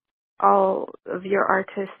 and all of your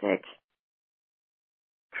artistic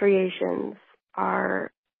creations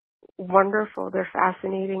are wonderful. They're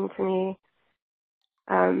fascinating to me.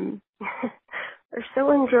 They're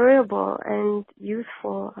so enjoyable and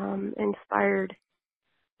youthful, inspired.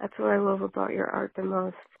 That's what I love about your art the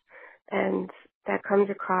most. And that comes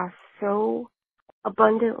across so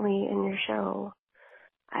abundantly in your show.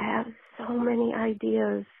 I have so many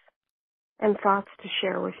ideas and thoughts to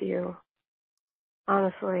share with you.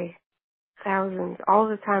 Honestly, thousands. All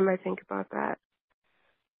the time I think about that.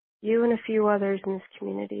 You and a few others in this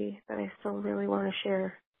community that I still really want to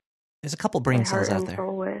share There's a couple my brain heart cells out and there.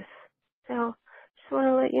 soul with. So, just want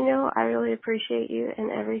to let you know I really appreciate you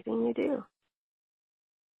and everything you do.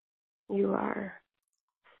 You are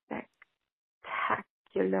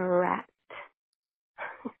spectacular rat.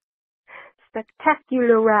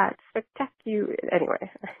 Spectacular rat. Spectacular.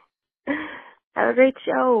 Anyway. Have a great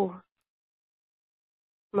show,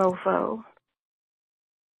 mofo.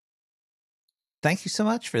 Thank you so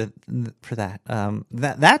much for that.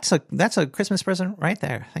 That's a Christmas present right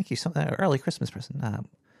there. Thank you so much. Early Christmas present.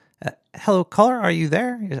 Hello, caller. Are you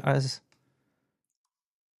there?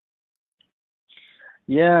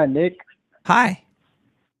 Yeah, Nick. Hi.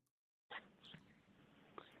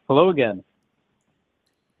 Hello again.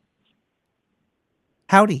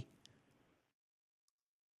 Howdy.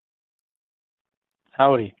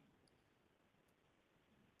 Howdy.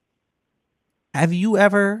 Have you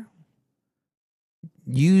ever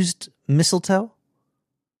used mistletoe?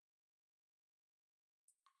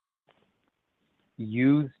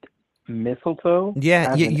 Used mistletoe?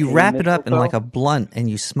 Yeah, As in you a wrap it up in like mistletoe? a blunt and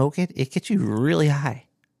you smoke it. It gets you really high.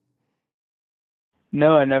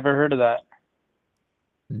 No, I never heard of that.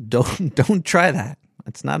 Don't try that.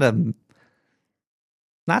 It's not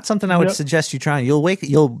something I would Yep. suggest you try. You'll wake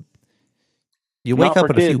Not up for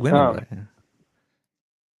with a few kids, women. huh? But, yeah.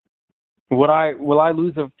 Will I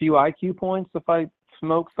lose a few IQ points if I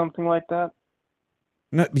smoke something like that?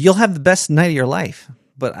 No, you'll have the best night of your life.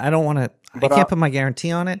 But I don't want to. I But can't put my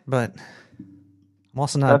guarantee on it. But I'm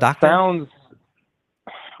also not a doctor. sounds.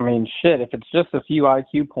 I mean, shit. If it's just a few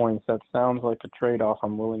IQ points, that sounds like a trade-off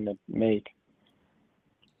I'm willing to make.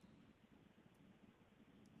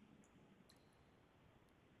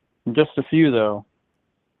 Just a few, though.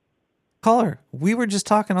 Caller, we were just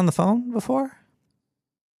talking on the phone before.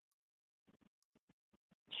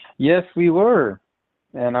 Yes, we were.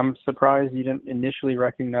 And I'm surprised you didn't initially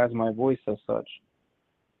recognize my voice as such.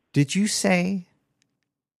 Did you say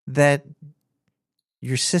that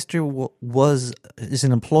your sister is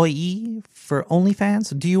an employee for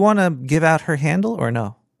OnlyFans? Do you want to give out her handle or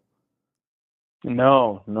no?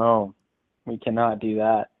 No. We cannot do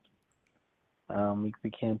that.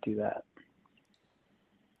 We can't do that.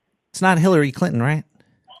 It's not Hillary Clinton, right?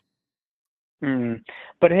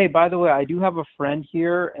 But hey, by the way, I do have a friend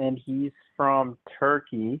here, and he's from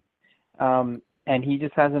Turkey, and he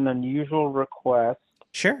just has an unusual request.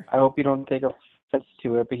 Sure. I hope you don't take offense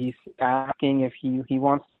to it, but he's asking if he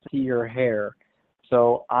wants to see your hair.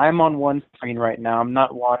 So I'm on one screen right now. I'm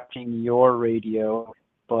not watching your radio,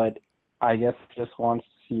 but I guess he just wants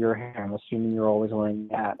to see your hair. I'm assuming you're always wearing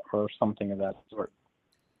that or something of that sort.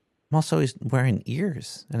 I'm also always wearing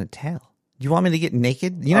ears and a tail. Do you want me to get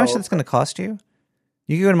naked? You know how much that's going to cost you?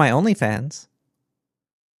 You can go to my OnlyFans.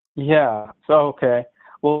 Yeah. So, okay.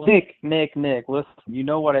 Well, Nick, listen, you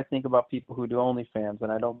know what I think about people who do OnlyFans,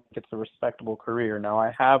 and I don't think it's a respectable career. Now,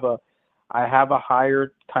 I have a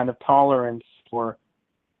higher kind of tolerance for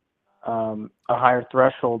a higher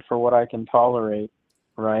threshold for what I can tolerate,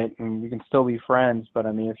 right? And we can still be friends, but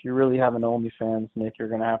I mean, if you really have an OnlyFans, Nick, you're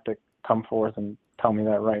going to have to come forth and tell me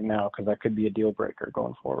that right now, because that could be a deal breaker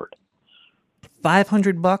going forward.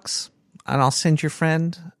 $500, and I'll send your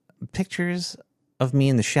friend pictures of me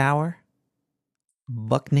in the shower,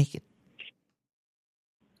 buck naked,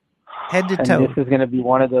 head to toe. And this is going to be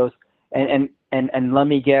one of those. And let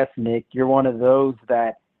me guess, Nick, you're one of those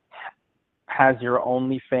that has your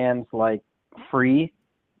OnlyFans like free,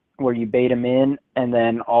 where you bait them in, and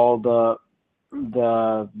then all the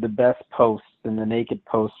best posts and the naked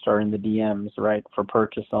posts are in the DMs, right, for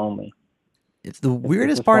purchase only. It's the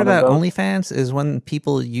weirdest part about OnlyFans is when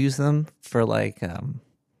people use them for like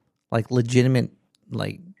legitimate,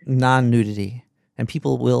 like non-nudity, and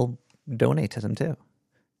people will donate to them too.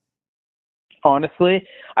 Honestly,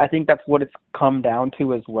 I think that's what it's come down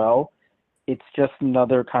to as well. It's just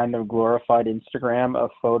another kind of glorified Instagram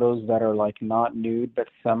of photos that are like not nude but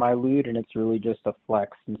semi-lewd, and it's really just a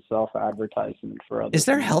flex and self-advertisement for others. Is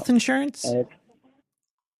there health insurance?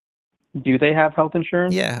 Do they have health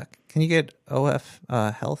insurance? Yeah. Can you get OF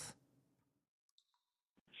health?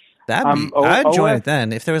 I'd join it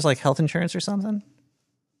then if there was like health insurance or something.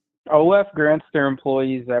 OF grants their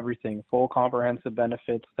employees everything, full comprehensive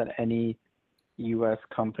benefits that any U.S.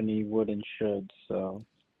 company would and should. So,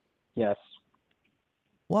 yes.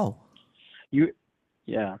 Whoa.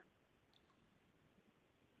 Yeah.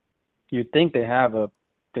 You'd think they have a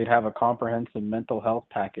they'd have a comprehensive mental health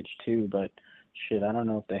package too, but shit, I don't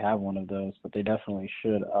know if they have one of those, but they definitely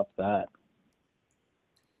should up that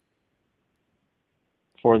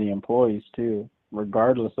for the employees too,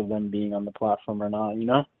 regardless of them being on the platform or not, you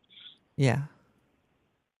know? Yeah.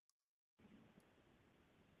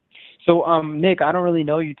 So, Nick, I don't really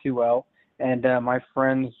know you too well, and my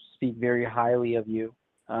friends speak very highly of you.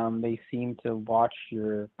 They seem to watch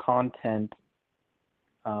your content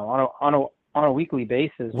on a weekly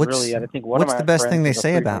basis. Really, I think one of what's my the best friends thing they is a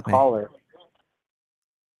say frequent about me? caller.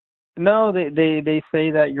 No, they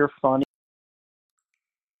say that you're funny.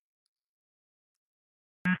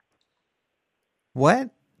 What?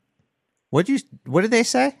 What did they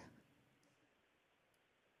say?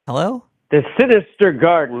 Hello? The Sinister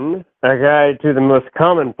Garden, a guide to the most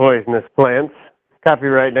common poisonous plants,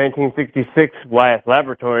 copyright 1966, Wyeth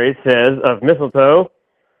Laboratories, says of mistletoe,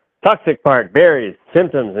 toxic part, berries,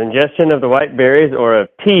 symptoms, ingestion of the white berries or of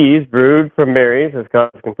teas brewed from berries has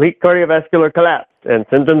caused complete cardiovascular collapse and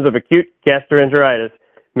symptoms of acute gastroenteritis.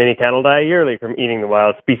 Many cattle die yearly from eating the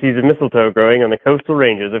wild species of mistletoe growing on the coastal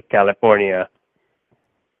ranges of California.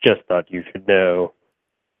 Just thought you should know.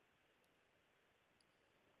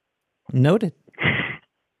 Noted.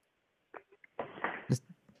 Is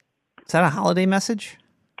that a holiday message?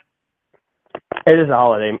 It is a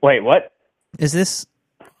holiday. Wait, what?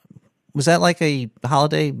 Was that like a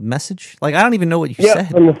holiday message? Like, I don't even know what you said.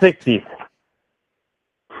 From the 60s.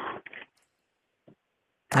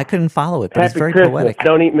 I couldn't follow it, but Happy it's very Christmas. poetic.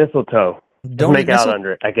 Don't eat mistletoe. Don't make out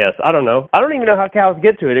under it, I guess. I don't know. I don't even know how cows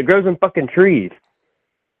get to it. It grows in fucking trees.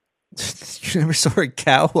 You never saw a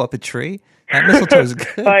cow up a tree? That mistletoe's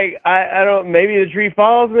good. Like, I don't, maybe the tree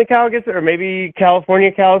falls and the cow gets it, or maybe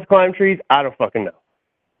California cows climb trees. I don't fucking know.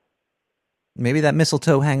 Maybe that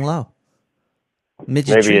mistletoe hang low.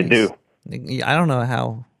 Midget Maybe trees. it do. I don't know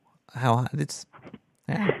how it's.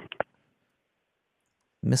 Yeah.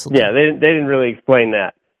 Mistletoe. Yeah, they didn't really explain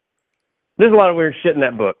that. There's a lot of weird shit in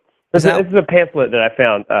that book. This is a pamphlet that I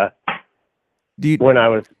found when I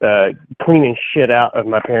was cleaning shit out of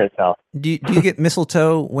my parents' house. Do you get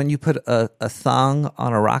mistletoe when you put a thong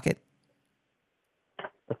on a rocket?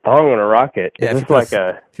 A thong on a rocket? Yeah, Is this like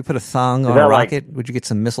if you put a thong on a rocket, would you get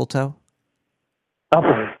some mistletoe? Oh,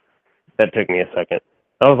 that took me a second.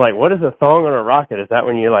 I was like, what is a thong on a rocket? Is that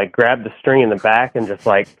when you like grab the string in the back and just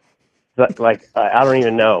like I don't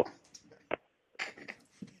even know.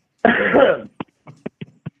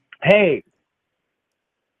 Hey,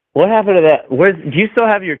 what happened to that? Do you still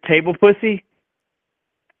have your table pussy?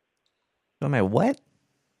 Oh, my what?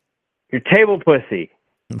 Your table pussy.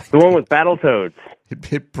 The one with Battletoads.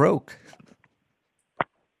 It broke.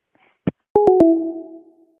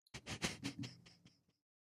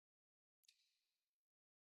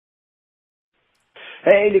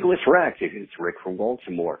 Hey, Nicholas Rack. It's Rick from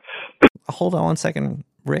Baltimore. Hold on one second,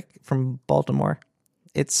 Rick from Baltimore.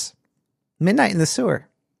 It's midnight in the sewer.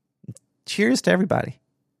 Cheers to everybody.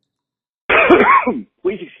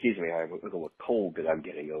 Please excuse me. I have a little cold that I'm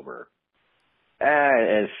getting over.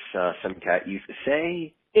 As some cat used to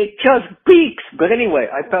say, it just beaks. But anyway,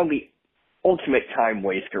 I found the ultimate time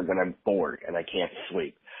waster when I'm bored and I can't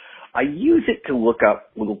sleep. I use it to look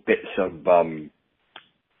up little bits of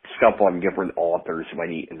stuff on different authors if I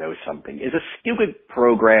need to know something. It's a stupid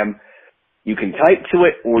program. You can type to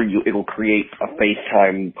it, or it'll create a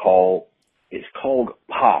FaceTime call. It's called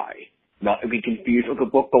Pi. Not to be confused with the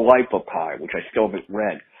book The Life of Pi, which I still haven't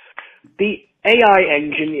read. The AI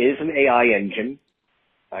engine is an AI engine.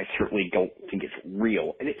 I certainly don't think it's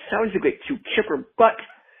real, and it sounds a bit too chipper, but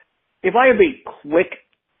if I have a quick,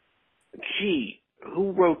 gee,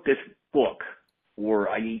 who wrote this book, or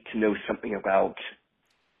I need to know something about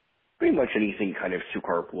pretty much anything kind of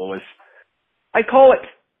superfluous, I call it,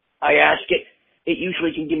 I ask it, it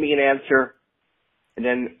usually can give me an answer, and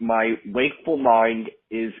then my wakeful mind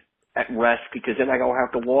is at rest, because then I don't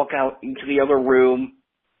have to walk out into the other room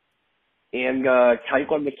and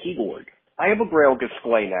type on the keyboard. I have a Braille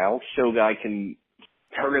display now, so that I can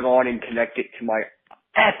turn it on and connect it to my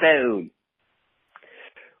iPhone.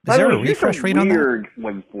 Is there a refresh rate on that? Weird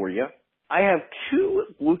one for you. I have two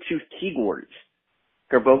Bluetooth keyboards.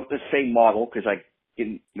 They're both the same model, because I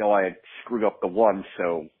didn't know I had screwed up the one,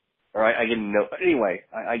 or I didn't know. Anyway,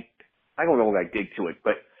 I don't know what I did to it,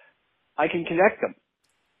 but I can connect them.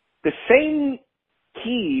 The same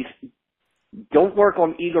keys don't work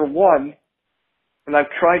on either one, and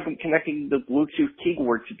I've tried connecting the Bluetooth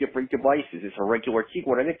keyboard to different devices. It's a regular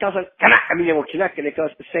keyboard, and it doesn't connect. I mean, it will connect, and it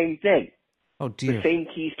does the same thing. Oh, dear. The same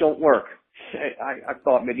keys don't work. I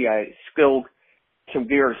thought maybe I spilled some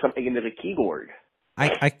beer or something into the keyboard.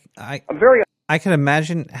 I can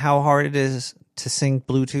imagine how hard it is to sync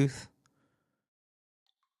Bluetooth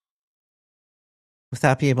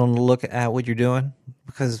without being able to look at what you're doing?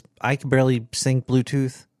 Because I can barely sync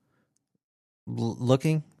Bluetooth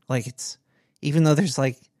looking. Like, it's, even though there's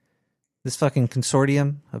like this fucking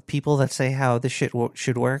consortium of people that say how this shit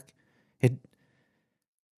should work,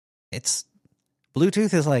 it's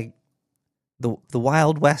Bluetooth is like the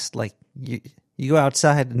Wild West. Like, you go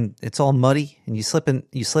outside and it's all muddy, and you slip in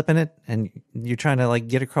it, and you're trying to like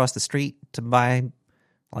get across the street to buy,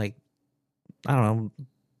 like, I don't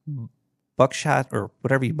know, buckshot or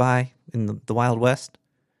whatever you buy in the Wild West.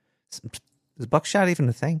 Is buckshot even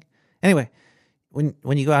a thing? Anyway,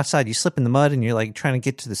 when you go outside, you slip in the mud, and you're like trying to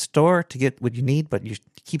get to the store to get what you need, but you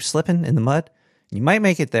keep slipping in the mud. You might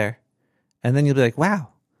make it there, and then you'll be like, wow,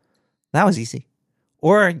 that was easy.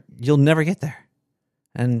 Or you'll never get there,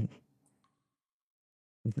 and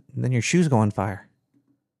then your shoes go on fire.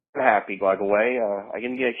 I'm happy, by the way. I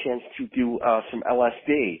didn't get a chance to do some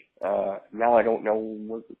LSD. Now I don't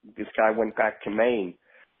know. This guy went back to Maine,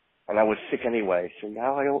 and I was sick anyway, so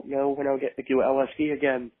now I don't know when I'll get to do LSD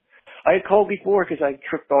again. I had called before because I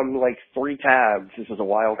tripped on like 3 tabs. This was a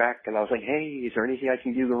while back, and I was like, hey, is there anything I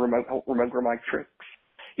can do to help remember my tricks?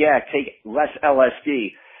 Yeah, take less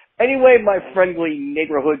LSD. Anyway, my friendly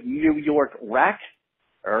neighborhood New York Ratty,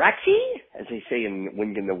 as they say in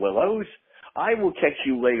Wind in the Willows, I will catch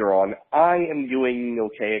you later on. I am doing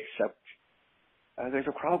okay, except there's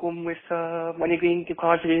a problem with money being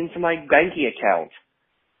deposited into my banking account.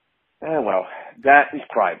 Well, that is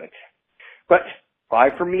private. But bye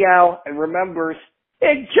for meow, and remembers,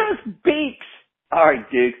 it just beeps!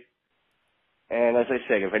 Alright, dude. And as I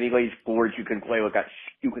said, if anybody's bored, you can play with that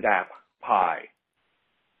stupid app, Pi.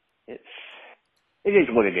 It is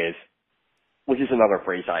what it is. Which is another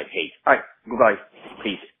phrase I hate. Alright, goodbye.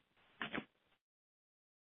 Peace.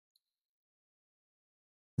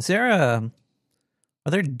 Is there are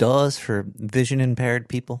there DAWs for vision impaired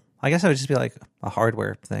people? I guess I would just be like a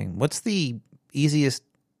hardware thing. What's the easiest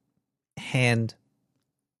hand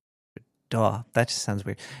DAW? That just sounds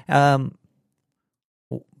weird.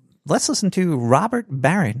 Let's listen to Robert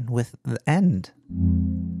Barron with The End.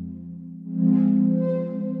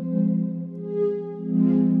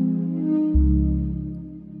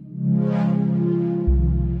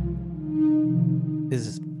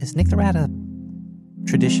 Is Nick the Rat a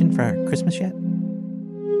tradition for Christmas yet?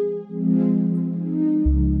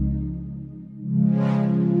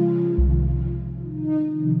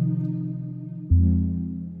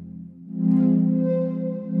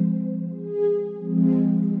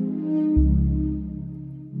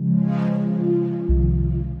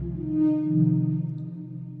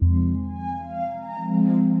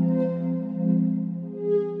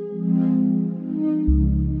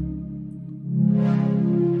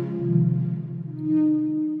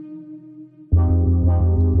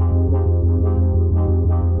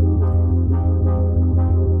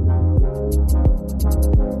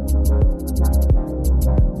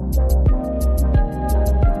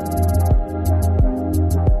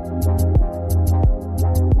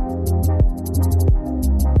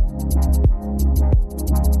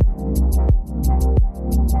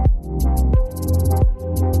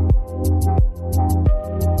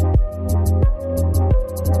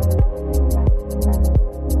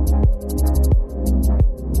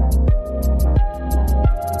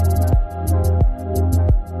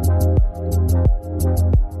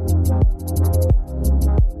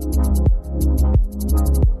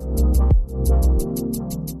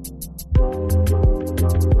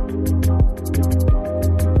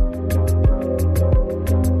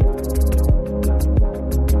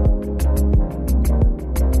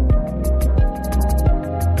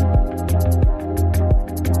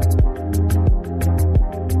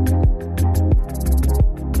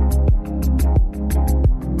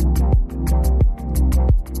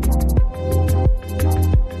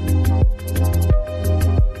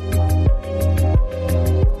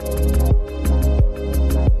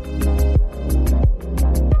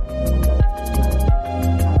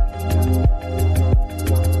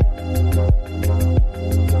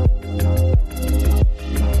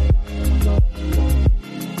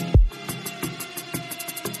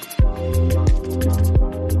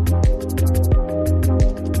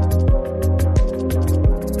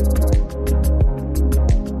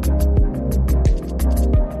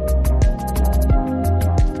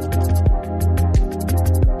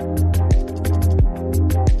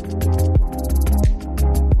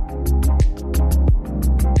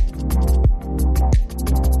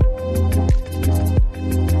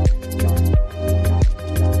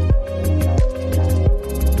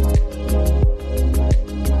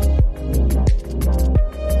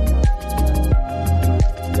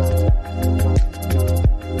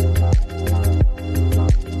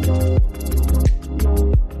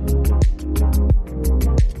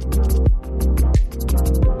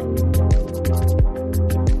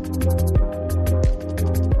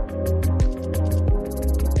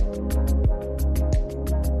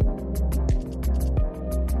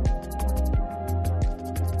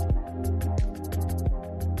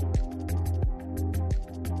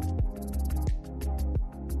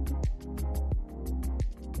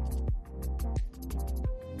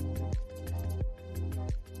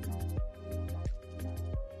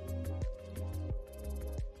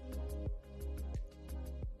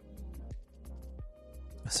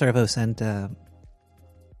 Servo sent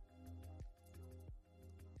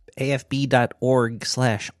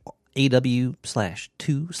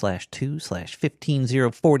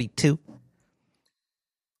afb.org/aw/2/2/15042.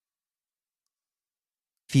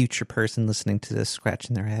 Future person listening to this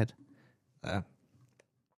scratching their head.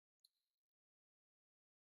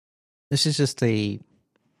 This is just a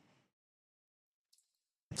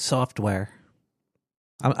software.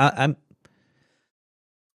 I'm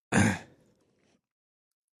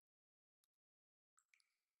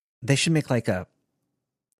they should make like a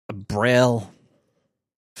braille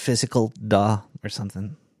physical DAW or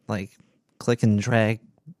something. Like click and drag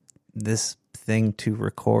this thing to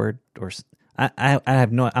record, or I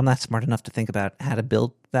have no. I'm not smart enough to think about how to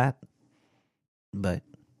build that, but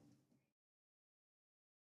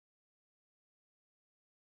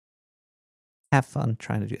have fun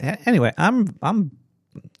trying to do. Anyway, I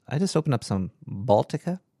just opened up some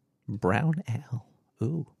Baltica brown ale.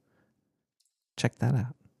 Ooh, check that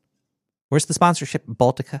out. Where's the sponsorship,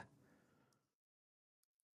 Baltica?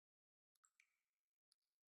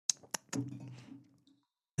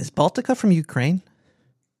 Is Baltica from Ukraine?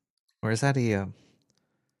 Or is that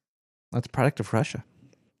that's a product of Russia?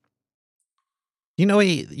 You know,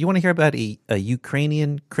 you want to hear about a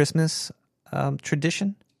Ukrainian Christmas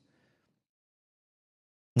tradition?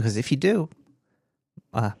 Because if you do,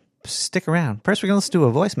 stick around. First, we're going to listen to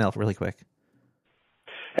a voicemail really quick.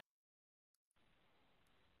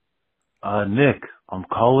 Nick, I'm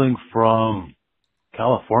calling from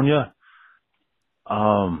California.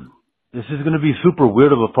 This is going to be super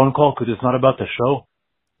weird of a phone call because it's not about the show.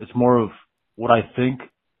 It's more of what I think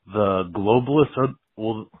the globalists are,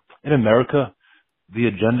 well, in America, the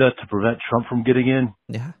agenda to prevent Trump from getting in,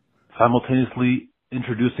 simultaneously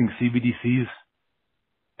introducing CBDCs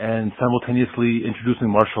and simultaneously introducing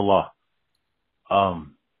martial law.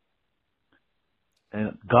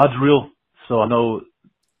 And God's real, so I know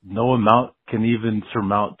no amount can even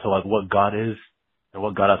surmount to like what God is and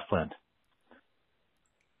what God has planned.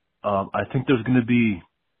 I think there's going to be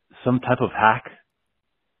some type of hack,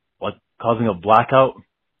 like causing a blackout,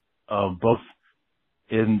 both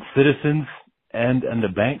in citizens and in the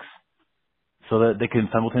banks, so that they can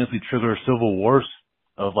simultaneously trigger civil wars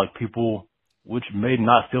of like people which may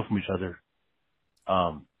not steal from each other,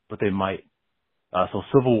 but they might. So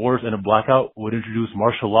civil wars and a blackout would introduce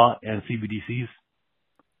martial law and CBDCs.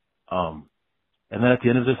 And then at the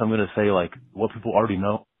end of this, I'm going to say like what people already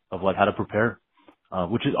know of like how to prepare,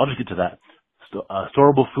 which is, I'll just get to that.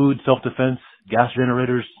 Storable food, self-defense, gas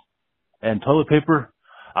generators, and toilet paper.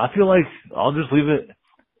 I feel like I'll just leave it.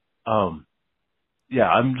 Yeah,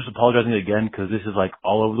 I'm just apologizing again because this is like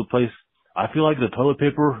all over the place. I feel like the toilet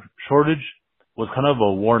paper shortage was kind of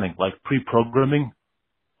a warning, like pre-programming.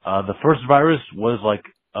 The first virus was like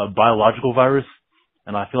a biological virus,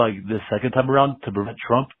 and I feel like this second time around, to prevent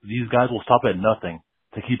Trump, these guys will stop at nothing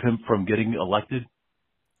to keep him from getting elected.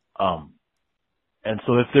 And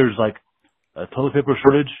so if there's like a toilet paper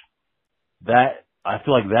shortage, that I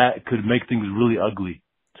feel like that could make things really ugly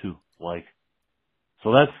too. Like,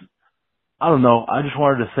 so that's, I don't know. I just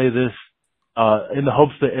wanted to say this, in the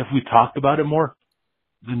hopes that if we talked about it more,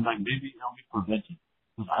 then like maybe it'll be prevented.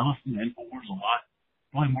 Because I listen to InfoWars a lot,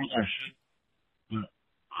 probably more than I should, but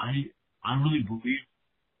I really believe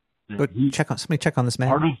that Somebody check on this man.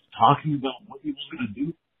 Part of talking about what he was going to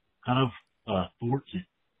do kind of thwarts it.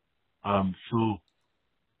 So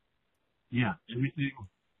yeah, everything,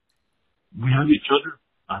 we have each other.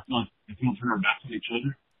 I feel like if we don't turn our backs on each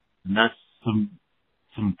other, then that's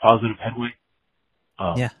some positive headway.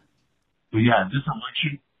 Yeah. But yeah, this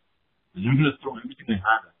election, they're going to throw everything they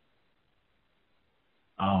have at.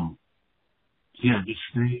 So yeah, just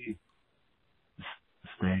stay.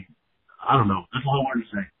 I don't know. That's all I wanted to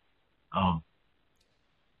say. All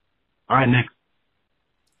right, Nick.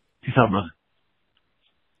 Peace out, brother.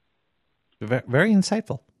 Very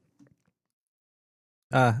insightful.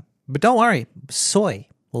 But don't worry, soy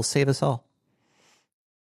will save us all.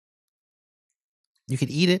 You could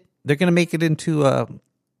eat it. They're going to make it into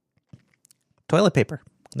toilet paper.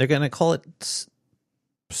 They're going to call it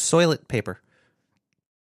soilet paper.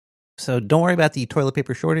 So don't worry about the toilet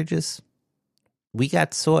paper shortages. We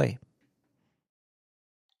got soy.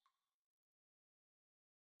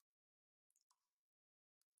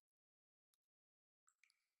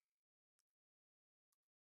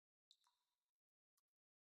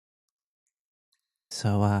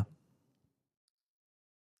 So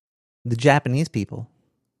the Japanese people,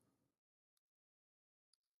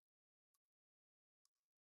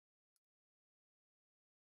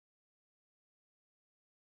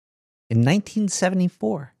 in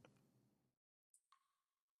 1974,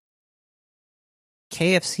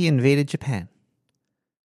 KFC invaded Japan.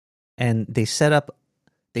 And they set up,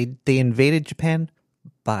 they invaded Japan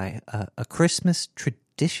by a Christmas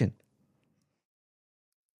tradition.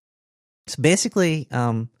 So basically,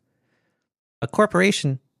 a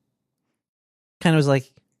corporation kind of was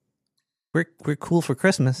like, we're cool for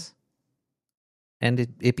Christmas. And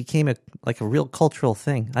it became a real cultural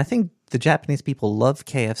thing. I think the Japanese people love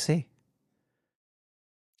KFC.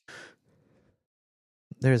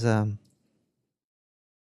 There's a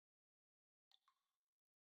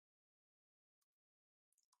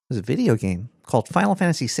video game called Final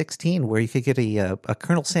Fantasy 16 where you could get a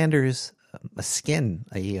Colonel Sanders a skin,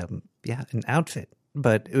 an outfit,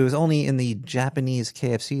 but it was only in the Japanese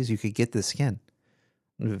KFCs you could get the skin.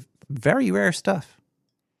 Very rare stuff.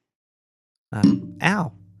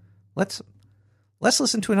 Ow. Let's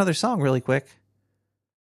listen to another song really quick,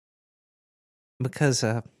 because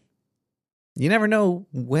you never know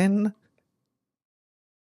when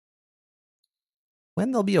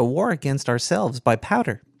there'll be a war against ourselves by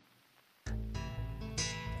Powder.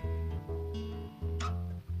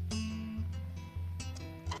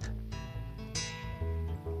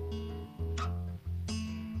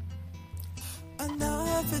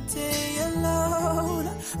 Another day alone,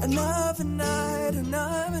 another night,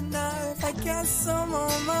 I guess I'm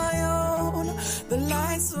on my own. The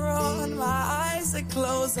lights are on, my eyes are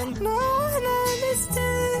closed, and no one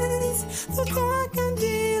understands the dark I'm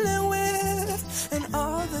dealing with. And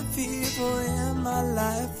all the people in my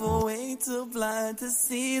life are way too blind to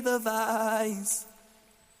see the vice.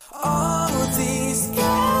 All these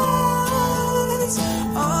guys,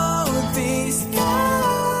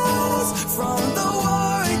 from the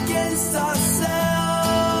war against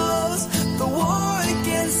ourselves, the war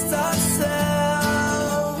against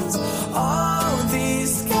ourselves. All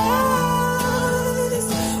these guys,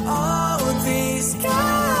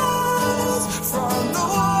 from the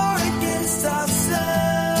war against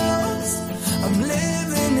ourselves. I'm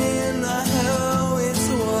living in a hell, it's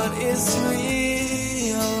what is real.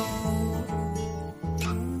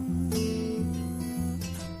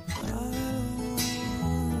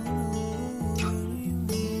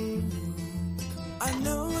 I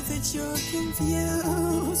know that you're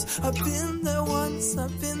confused. I've been there once,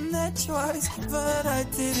 I've been there twice, but I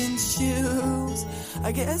didn't choose.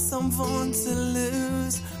 I guess I'm born to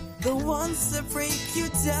lose. The ones that break you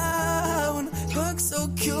down look so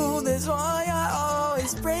cool, that's why I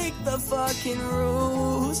always break the fucking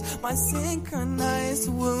rules. My synchronized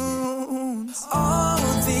wounds. All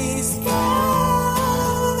these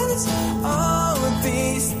guys,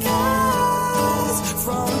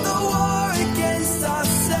 from the war against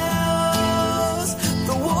ourselves,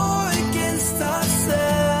 the war against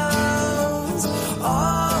ourselves.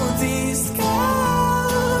 All these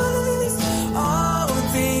guys,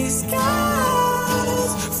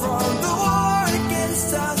 from the war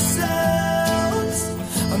against ourselves.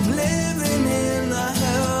 I'm living in a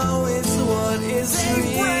hell, it's what is real.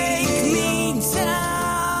 They break me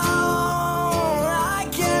down, I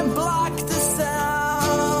can't block the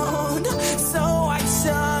sound, so I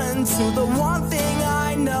turn to the one thing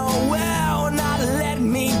I know will not let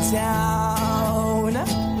me down.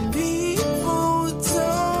 People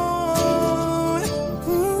don't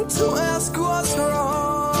to ask what's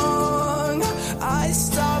wrong. I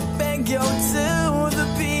stop and go to the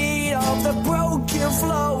beat of the broken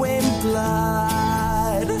flowing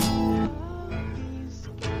blood.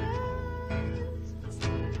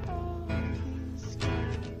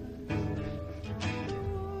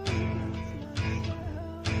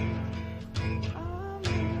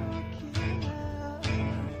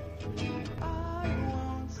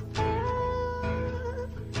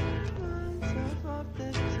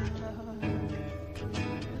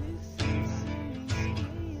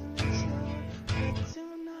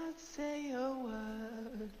 Say a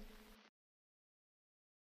word.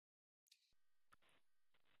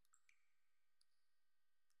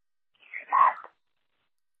 Hear that?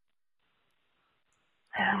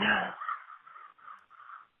 I don't know.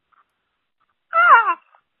 Oh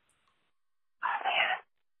man.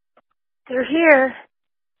 They're here.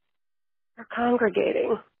 They're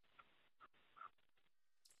congregating.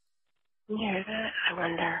 You hear that? I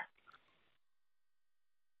wonder.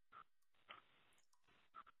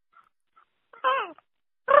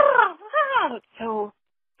 It's so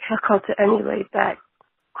difficult to emulate that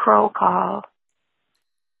crow call.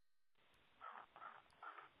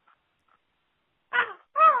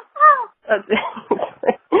 When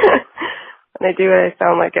I do it, I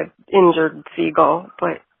sound like an injured seagull,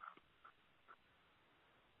 but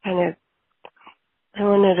I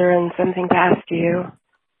wanted to run something past you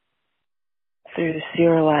through the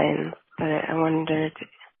sewer lines but I wanted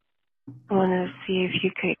to see if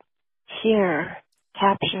you could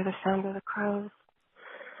capture the sound of the crows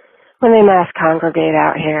when they mass congregate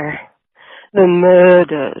out here. The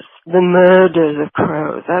murders of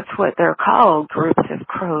crows. That's what they're called. Groups of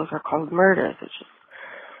crows are called murders. It's just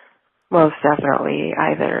most definitely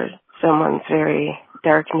either someone's very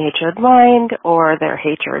dark-natured mind or their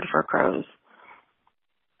hatred for crows.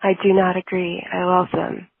 I do not agree. I love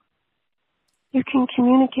them. You can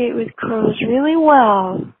communicate with crows really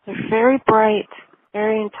well. They're very bright,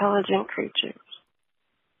 very intelligent creatures.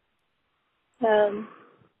 And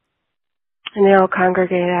they all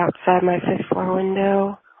congregate outside my 5th floor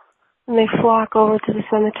window. And they flock over to the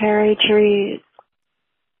cemetery trees.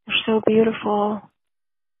 They're so beautiful.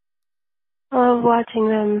 I love watching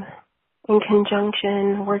them in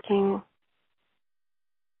conjunction, working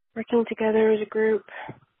together as a group.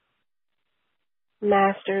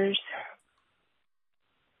 Masters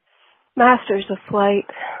of flight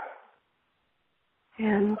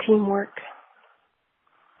and teamwork.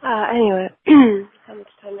 Anyway, how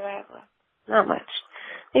much time do I have left? Not much.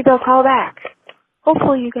 Maybe I'll call back.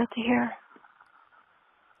 Hopefully you got to hear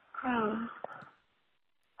crows.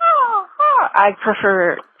 I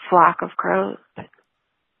prefer flock of crows.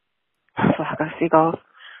 Flock of seagulls.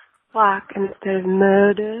 Flock instead of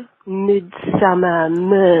murder. Midsummer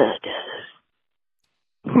murders.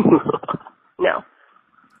 No.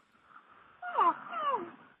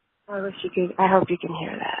 I hope you can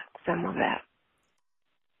hear that. Some of that.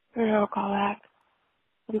 And I'll call back.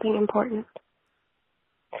 Something important.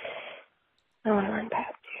 I want to run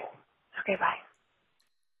past you. Okay, bye.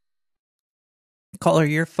 Caller,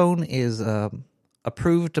 your phone is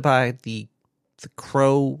approved by the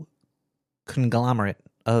Crow Conglomerate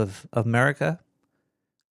of America,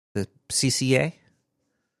 the CCA.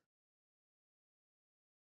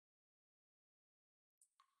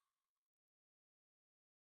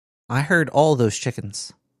 I heard all those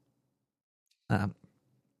chickens. The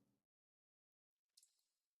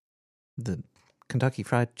Kentucky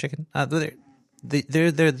Fried Chicken.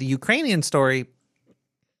 They're the Ukrainian story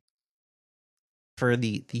for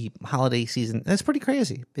the holiday season. That's pretty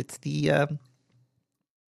crazy. It's the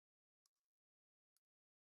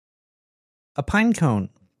a pine cone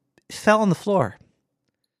fell on the floor,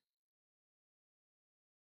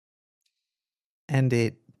 and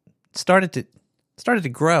it started to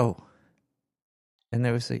grow, and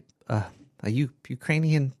there was a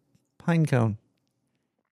Ukrainian pine cone.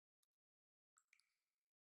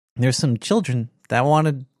 There's some children that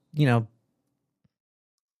wanted,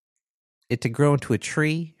 it to grow into a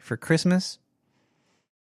tree for Christmas,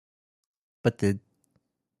 but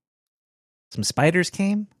some spiders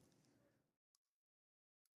came,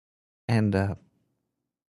 and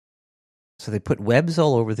so they put webs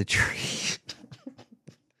all over the tree.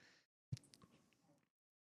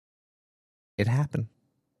 It happened,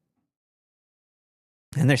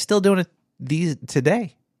 and they're still doing it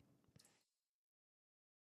today.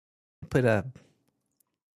 They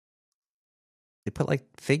put like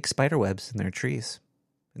fake spider webs in their trees,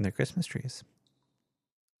 in their Christmas trees.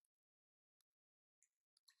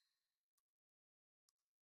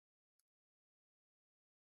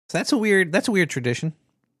 So that's a weird tradition.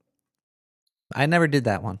 I never did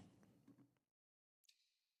that one.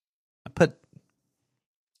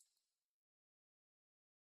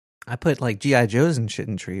 I put like G.I. Joes and shit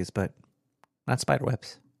in trees, but not spider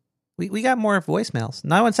webs. We got more voicemails.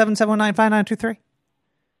 917-719-5923.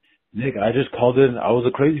 Nick, I just called in. I was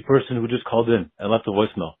a crazy person who just called in and left a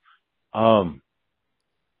voicemail.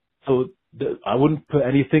 I wouldn't put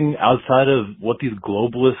anything outside of what these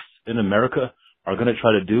globalists in America are going to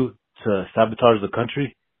try to do to sabotage the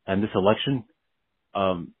country and this election.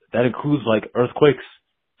 That includes like earthquakes.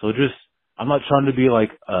 So I'm not trying to be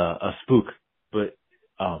like a spook, but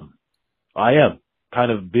I am kind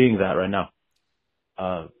of being that right now.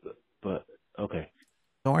 But okay.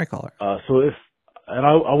 Don't worry, caller. I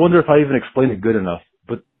wonder if I even explained it good enough,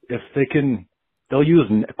 but if they'll use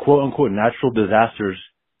quote unquote natural disasters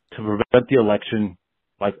to prevent the election,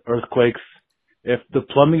 like earthquakes. If the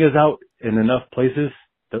plumbing is out in enough places,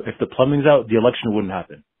 if the plumbing's out, the election wouldn't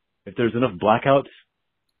happen. If there's enough blackouts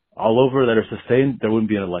all over that are sustained, there wouldn't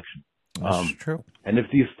be an election. That's true. And if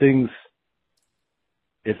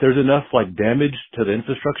there's enough like damage to the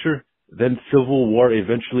infrastructure, then civil war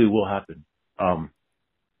eventually will happen.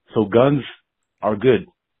 So guns are good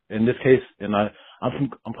in this case. And I'm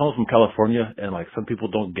calling from California, and like some people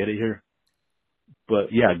don't get it here.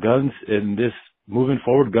 But yeah, guns moving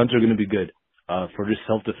forward, guns are going to be good for just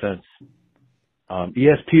self-defense.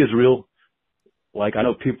 ESP is real. Like I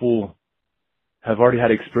know people have already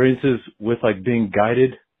had experiences with like being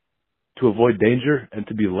guided to avoid danger and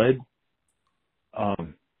to be led.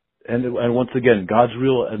 And once again, God's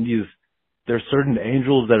real, and there's certain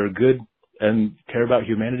angels that are good and care about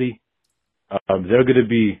humanity. They're going to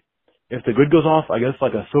be, if the grid goes off, I guess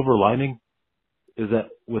like a silver lining is that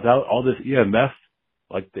without all this EMF,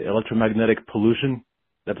 like the electromagnetic pollution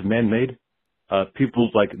that's man-made,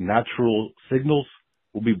 people's like natural signals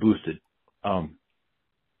will be boosted.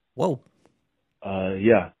 Whoa.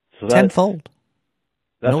 Yeah. So tenfold.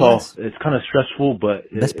 That's no all. less. It's kind of stressful, but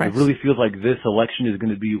it really feels like this election is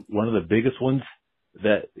going to be one of the biggest ones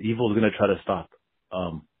that evil is going to try to stop.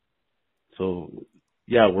 So,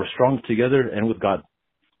 yeah, we're strong together and with God.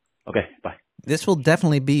 Okay, bye. This will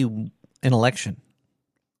definitely be an election.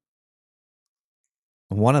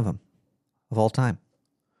 One of them of all time.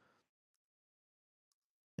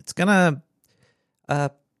 It's gonna. I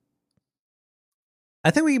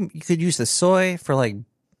think you could use the soy for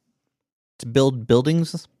to build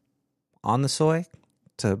buildings on the soy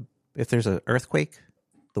if there's an earthquake,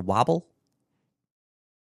 the wobble.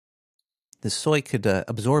 The soy could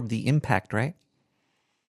absorb the impact, right?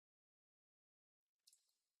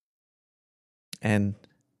 And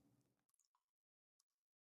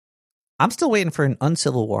I'm still waiting for an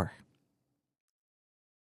uncivil war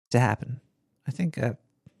to happen. I think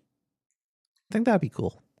that'd be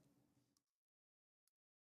cool.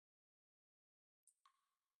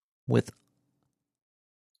 With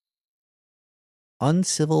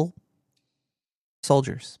uncivil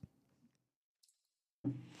soldiers.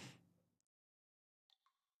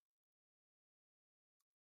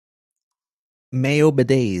 Mayo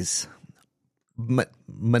bidets.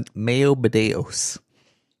 Mayo bideos.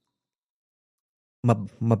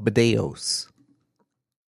 Bideos.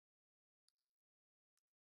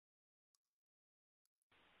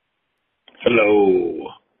 Hello.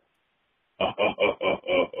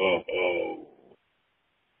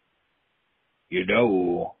 You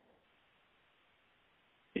know,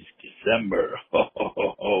 it's December.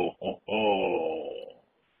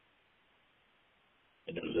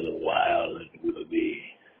 In a little while, it will be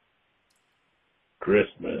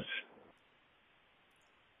Christmas.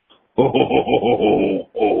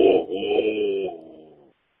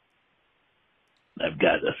 I've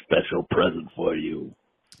got a special present for you.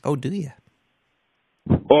 Oh, do you?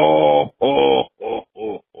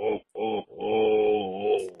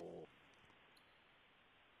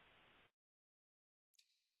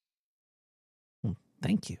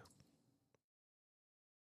 Thank you.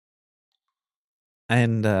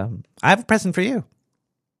 And I have a present for you.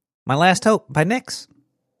 My Last Hope by Nyx.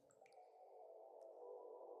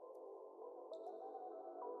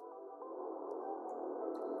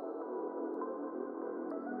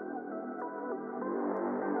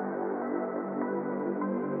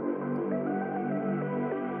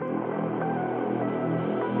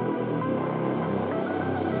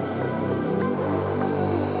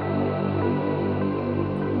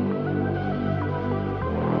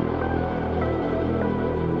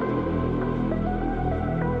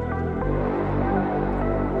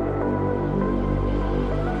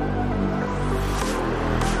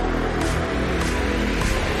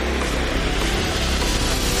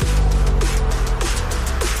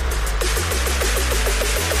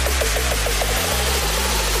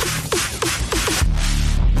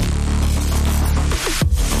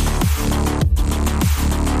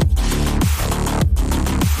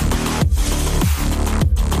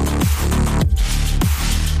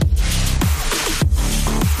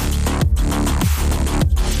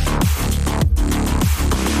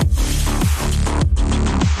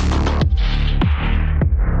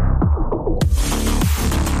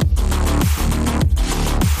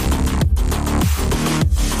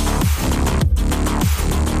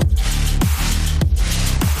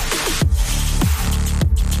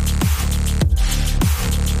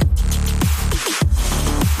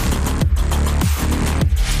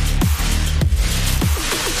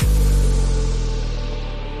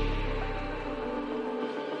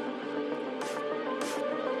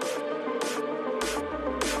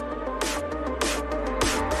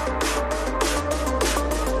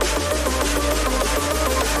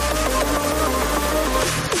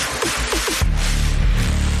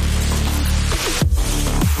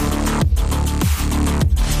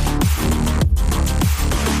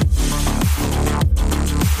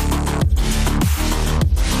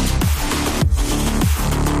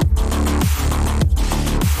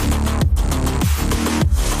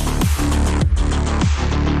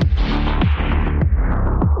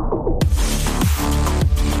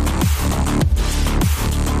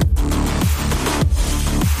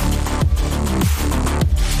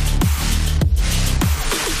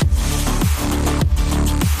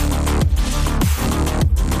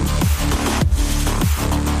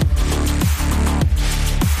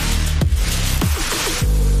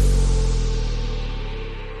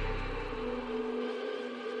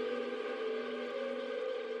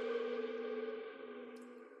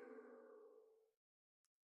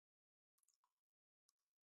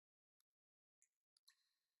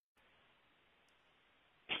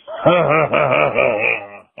 I've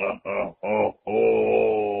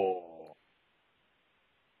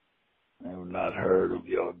not heard of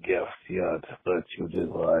your gift yet, but you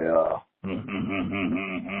desire.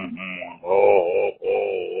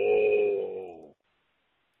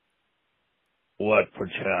 What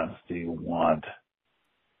perchance do you want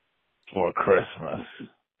for Christmas?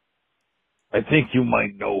 I think you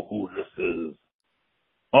might know who this is.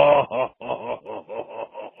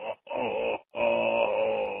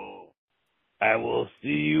 I will see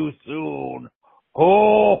you soon.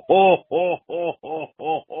 Ho, ho, ho, ho, ho,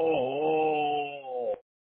 ho, ho.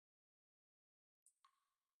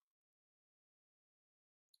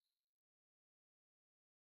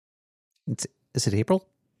 Is it April?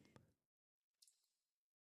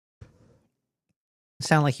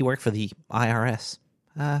 Sound like you work for the IRS.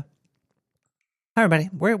 Hi everybody.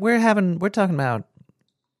 We're talking about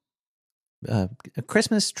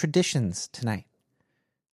Christmas traditions tonight.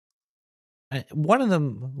 One of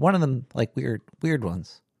them like weird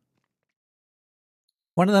ones.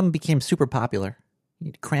 One of them became super popular.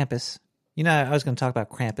 Krampus. You know, I was going to talk about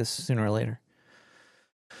Krampus sooner or later.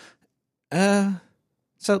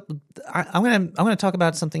 So I'm gonna talk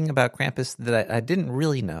about something about Krampus that I didn't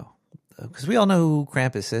really know, because we all know who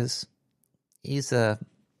Krampus is. He's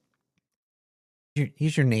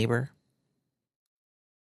your neighbor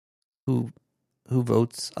who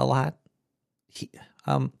votes a lot. He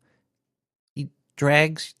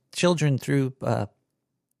drags children through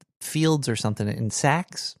fields or something in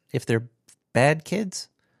sacks if they're bad kids.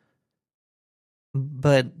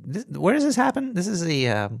 But where does this happen? This is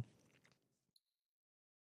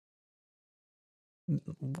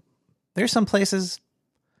there's some places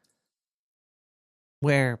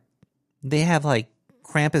where they have like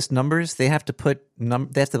Krampus numbers. They have to put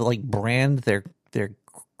they have to like brand their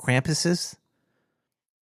Krampuses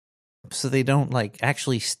so they don't like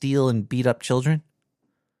actually steal and beat up children.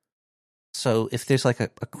 So if there's like a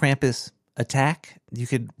Krampus attack, you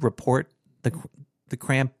could report the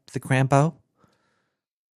Krampo.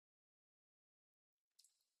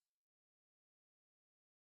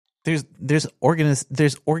 There's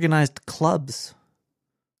organized clubs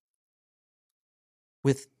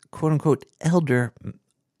with quote unquote elder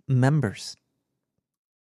members.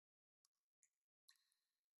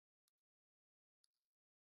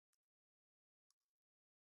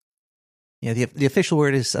 Yeah, the official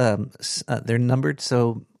word is they're numbered,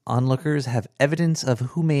 so onlookers have evidence of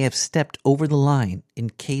who may have stepped over the line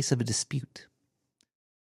in case of a dispute.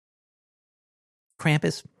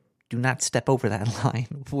 Krampus, do not step over that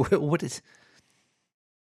line. What is?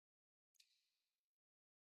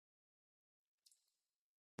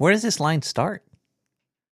 Where does this line start?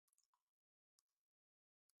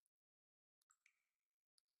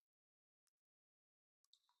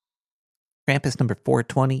 Krampus number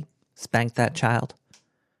 420 spanked that child.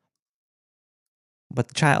 But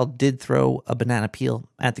the child did throw a banana peel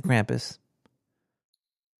at the Krampus.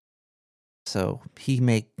 So he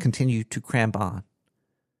may continue to cramp on.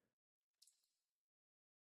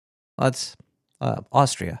 That's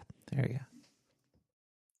Austria. There you go.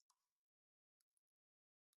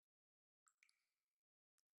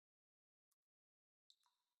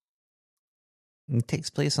 It takes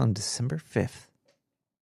place on December 5th.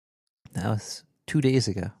 That was 2 days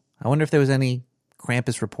ago. I wonder if there was any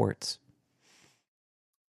Krampus reports.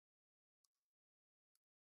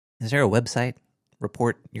 Is there a website?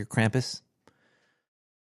 Report your Krampus?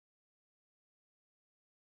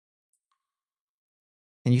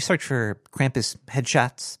 Can you search for Krampus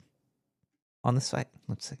headshots on the site?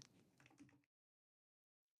 Let's see.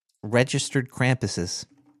 Registered Krampuses.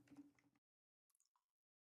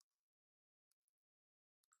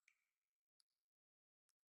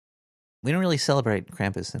 We don't really celebrate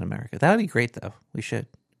Krampus in America. That would be great, though. We should.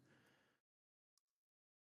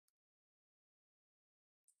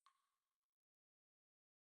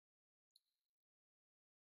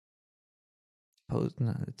 Oh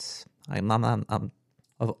no, I'm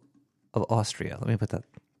of Austria. Let me put that.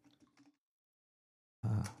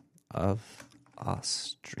 Of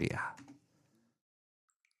Austria.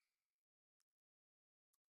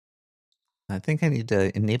 I think I need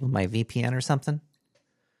to enable my VPN or something.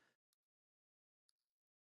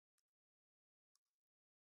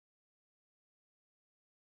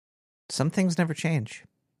 Some things never change.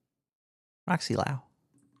 Roxy Lau.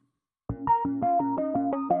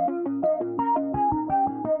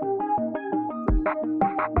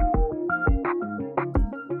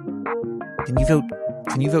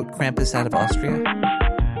 Can you vote Krampus out of Austria?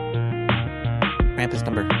 Krampus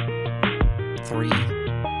number 3.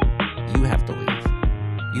 You have to leave.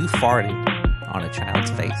 You farted on a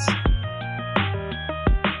child's face.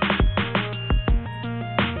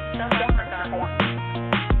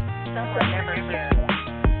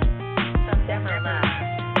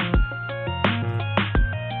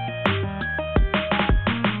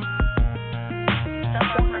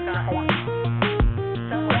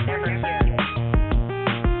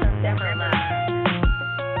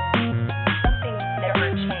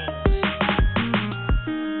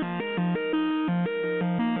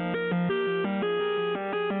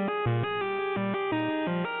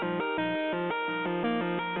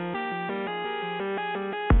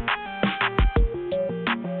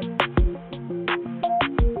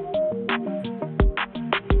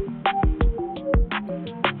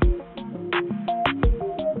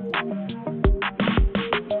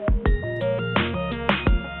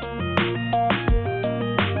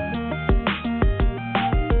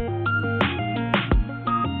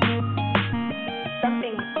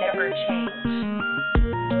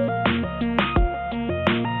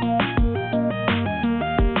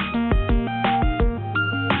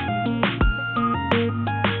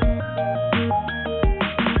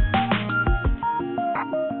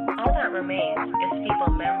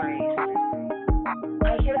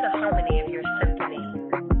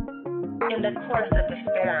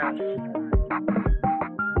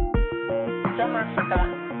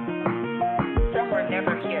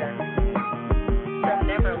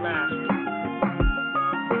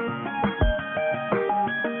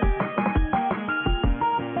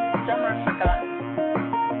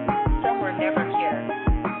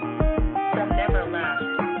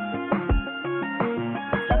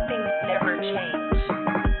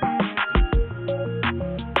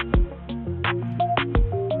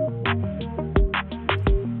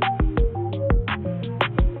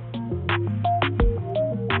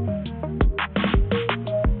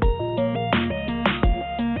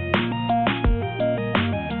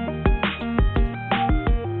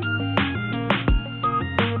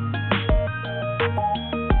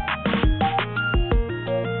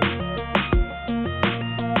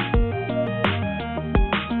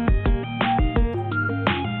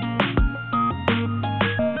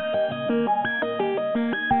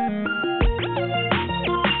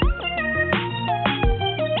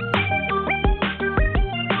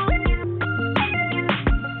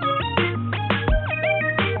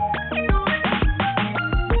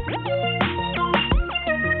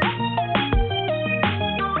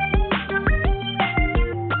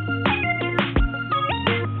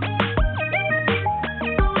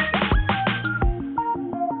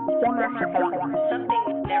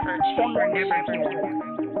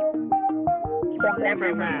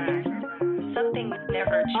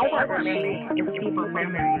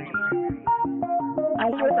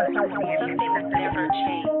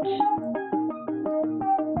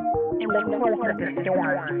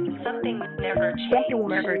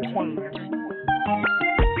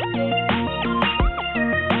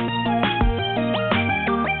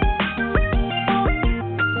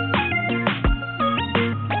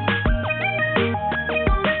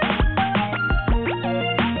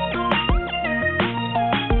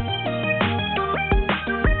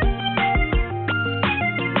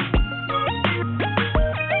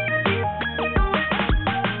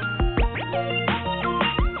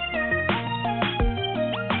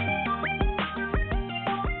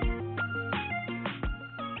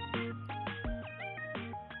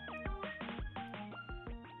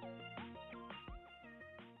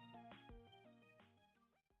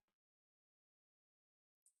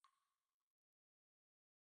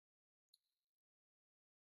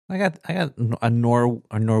 I got a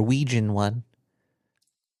Norwegian one.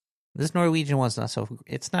 This Norwegian one's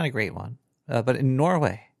it's not a great one. But in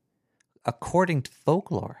Norway, according to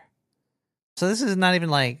folklore. So this is not even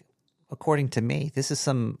like according to me. This is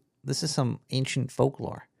some ancient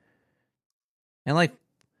folklore. And like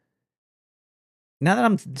now that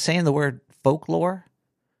I'm saying the word folklore,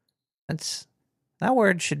 that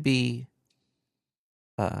word should be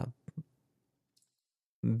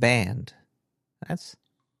banned. That's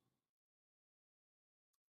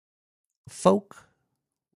folk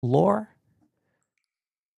lore.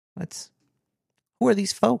 Who are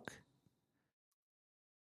these folk?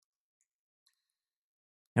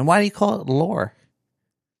 And why do you call it lore?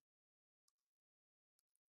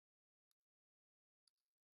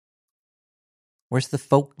 Where's the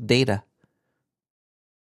folk data?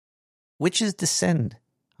 Witches descend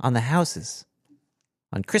on the houses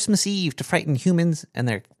on Christmas Eve to frighten humans and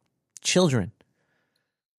their children.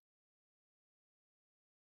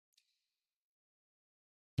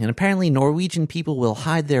 And apparently Norwegian people will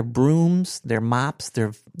hide their brooms, their mops,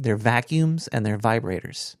 their vacuums, and their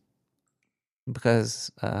vibrators. Because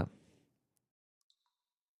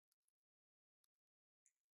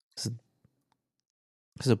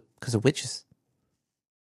Because of witches.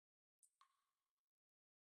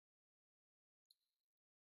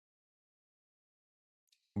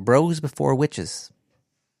 Bros before witches.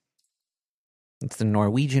 It's the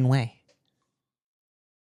Norwegian way.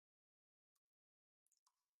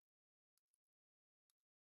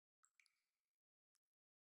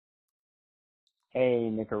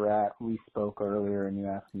 Hey, Nicorat, we spoke earlier and you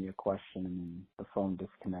asked me a question and the phone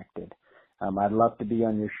disconnected. I'd love to be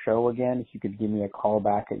on your show again. If you could give me a call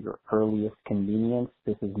back at your earliest convenience.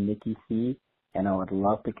 This is Nikki C, and I would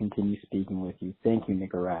love to continue speaking with you. Thank you,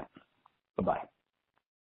 Nicorat. Bye-bye.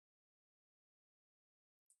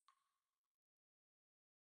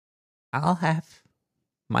 I'll have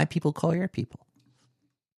my people call your people.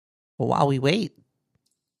 Well, while we wait,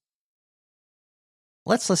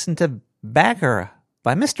 let's listen to Bagheera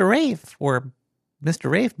by Mr. Rave, or Mr.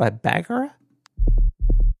 Rave by Bagheera.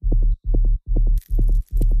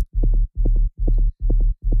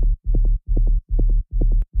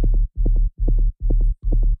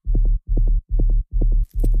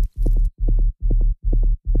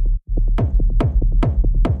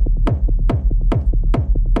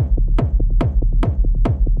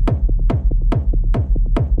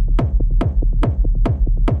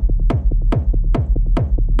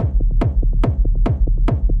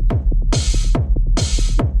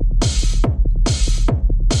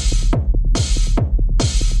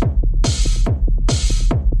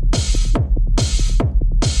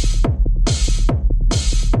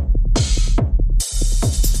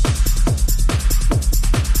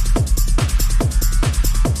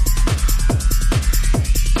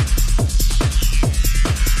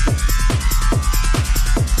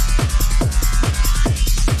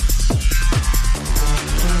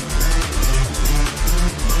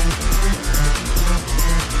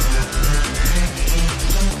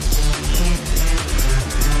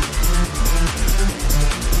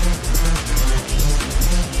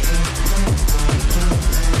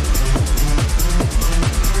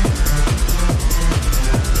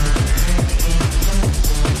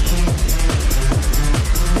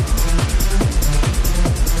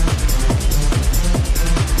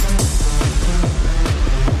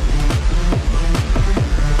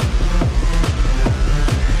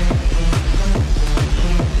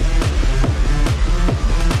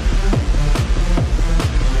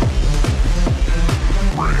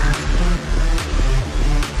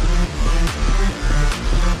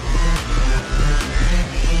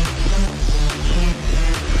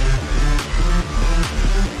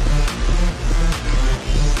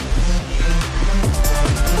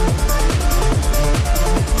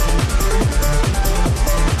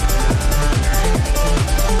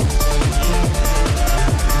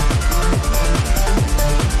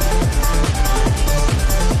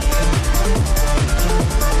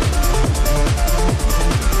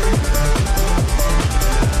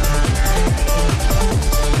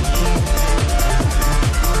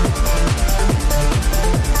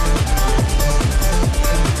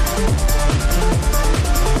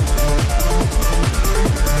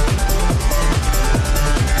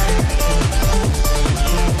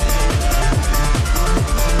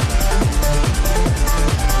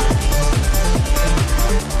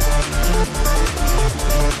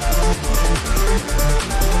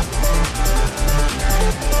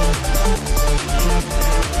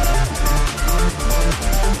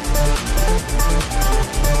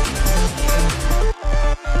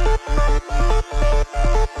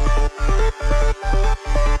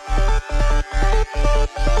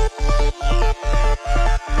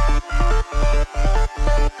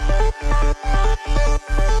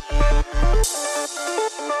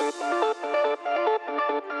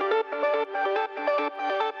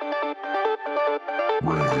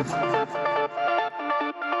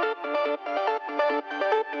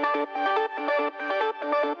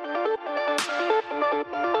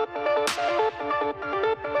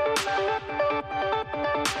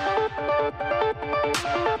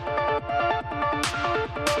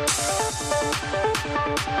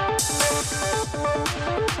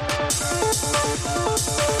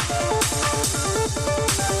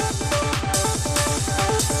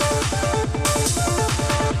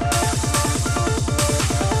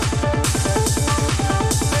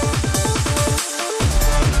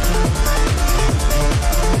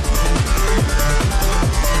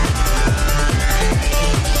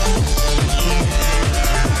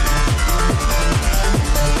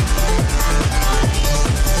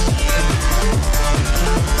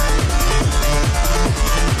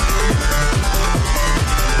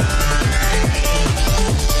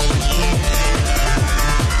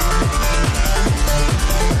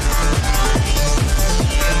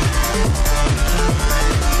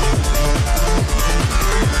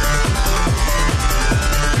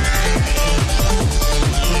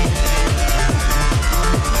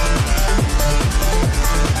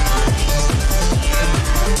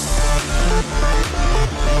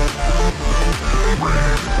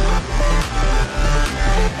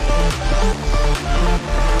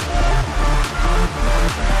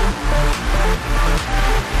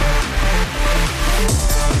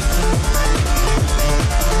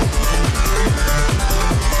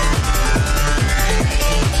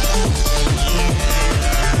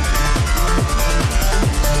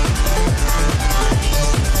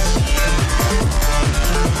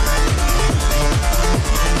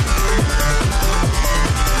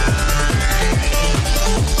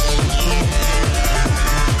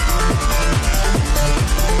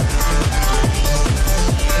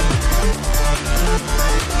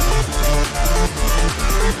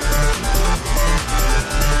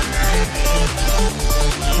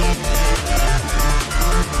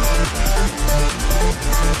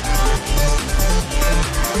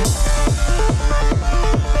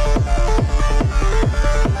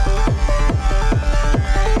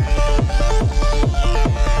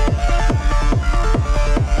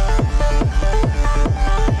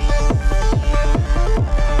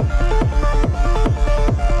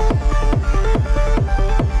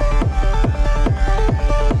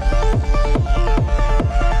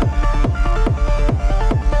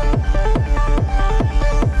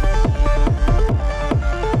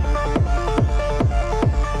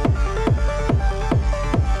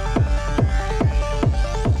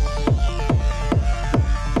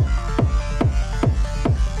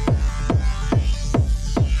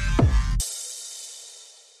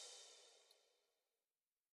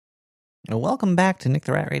 Well, welcome back to Nick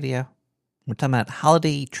the Rat Radio. We're talking about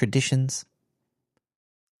holiday traditions.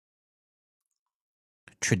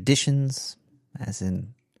 Traditions, as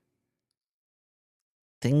in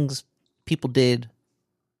things people did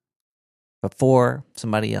before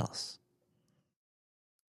somebody else.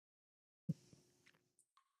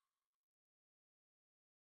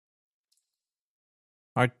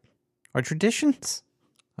 Are traditions?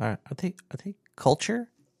 Are they culture?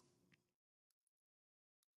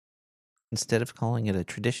 Instead of calling it a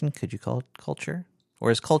tradition, could you call it culture?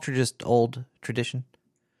 Or is culture just old tradition?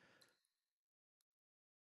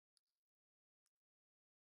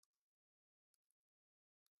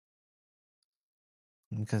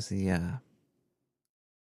 Because the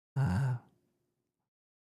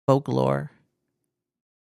folklore,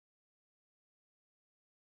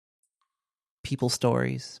 people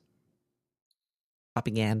stories,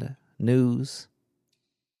 propaganda, news,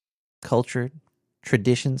 culture,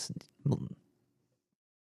 traditions,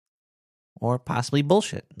 or possibly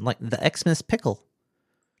bullshit, like the Xmas pickle.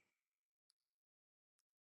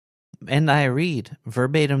 And I read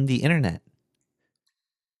verbatim the internet.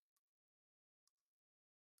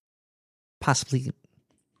 Possibly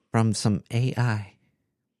from some AI.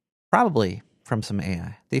 Probably from some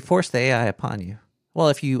AI. They force the AI upon you. Well,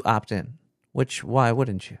 if you opt in, which why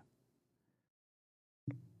wouldn't you?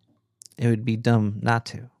 It would be dumb not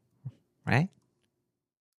to, right?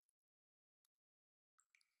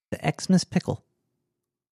 The Xmas pickle.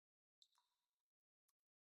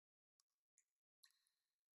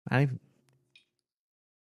 I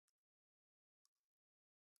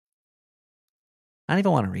don't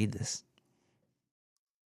even want to read this.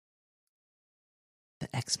 The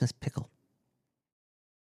Xmas pickle.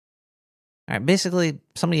 All right, basically,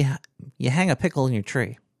 you hang a pickle in your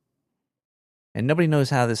tree, and nobody knows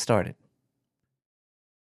how this started.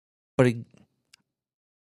 But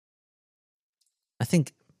I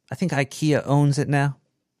think IKEA owns it now.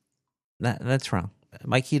 That's wrong.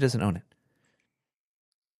 IKEA doesn't own it.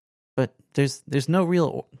 But there's no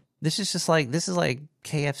real. This is like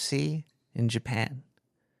KFC in Japan.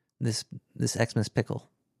 This Xmas pickle.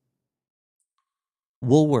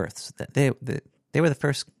 Woolworths. They were the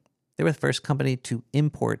first. They were the first company to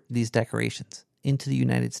import these decorations into the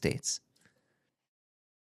United States.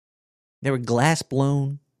 They were glass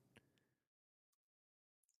blown.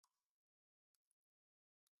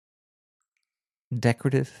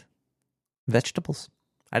 Decorative vegetables.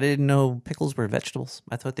 I didn't know pickles were vegetables.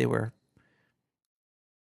 I thought they were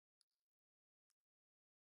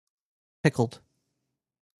pickled.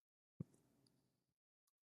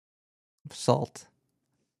 Salt.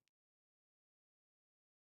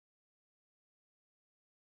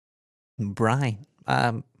 Brine.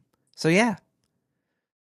 So yeah.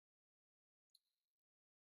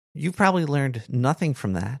 You probably learned nothing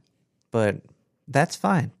from that, but that's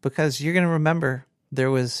fine because you're going to remember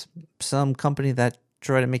there was some company that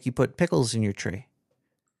tried to make you put pickles in your tree.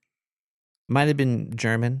 Might have been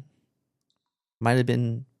German. Might have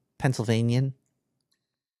been Pennsylvanian.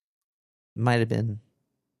 Might have been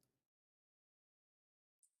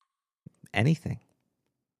anything.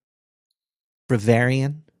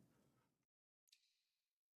 Bavarian.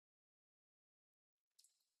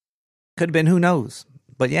 Could have been, who knows?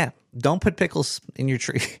 But yeah, don't put pickles in your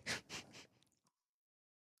tree.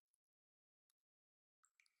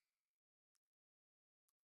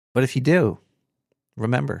 But if you do,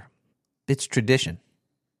 remember, it's tradition.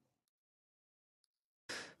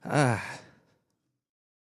 Hold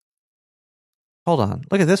on.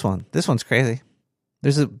 Look at this one. This one's crazy.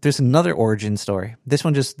 There's another origin story. This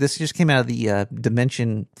just came out of the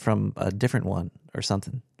dimension from a different one or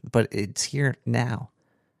something, but it's here now.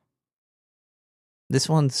 This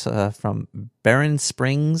one's from Barron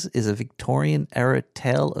Springs, is a Victorian-era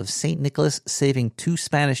tale of St. Nicholas saving two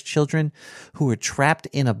Spanish children who were trapped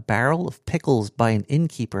in a barrel of pickles by an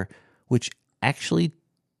innkeeper, which actually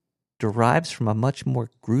derives from a much more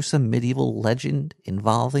gruesome medieval legend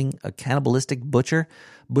involving a cannibalistic butcher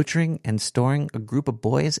butchering and storing a group of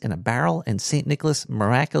boys in a barrel, and St. Nicholas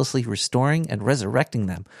miraculously restoring and resurrecting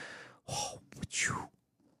them. Oh,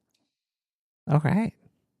 all right.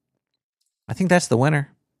 I think that's the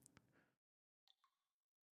winner.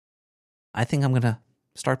 I think I'm going to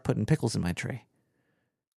start putting pickles in my tree.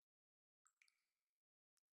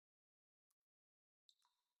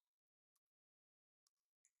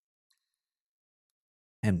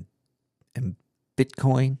 And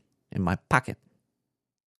Bitcoin in my pocket.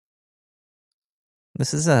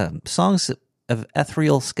 This is Songs of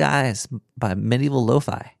Ethereal Skies by Medieval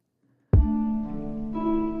Lo-Fi.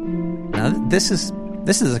 Now, this is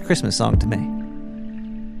a Christmas song to me.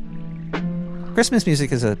 Christmas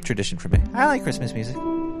music is a tradition for me. I like Christmas music.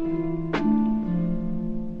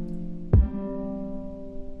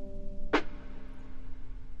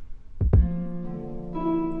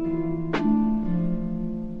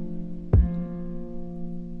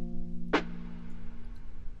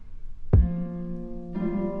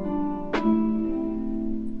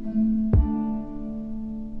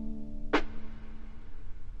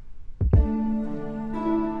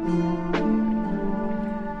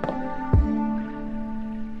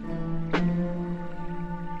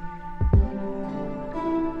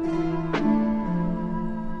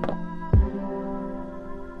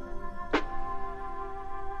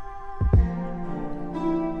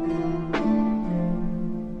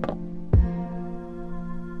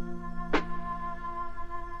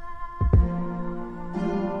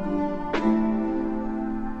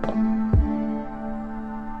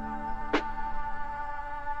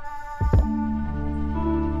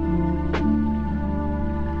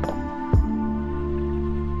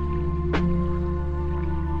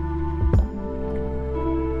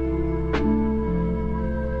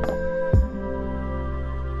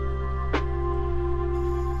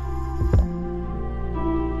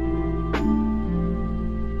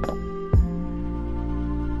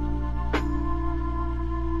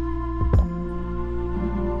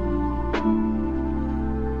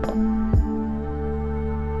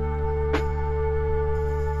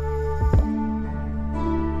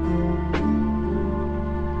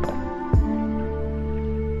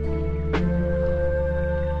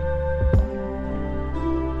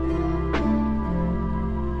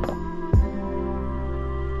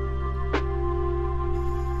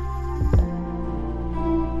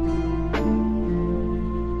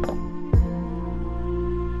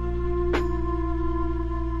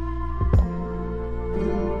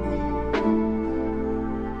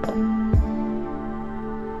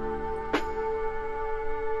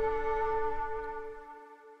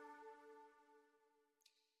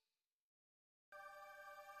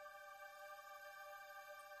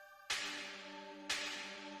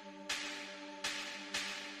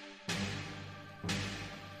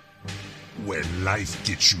 When life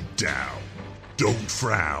gets you down, don't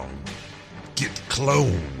frown. Get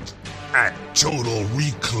cloned at Total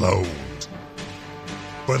Recloned.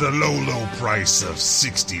 For the low, low price of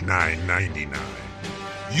 $69.99,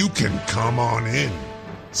 you can come on in,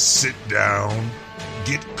 sit down,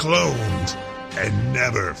 get cloned, and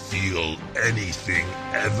never feel anything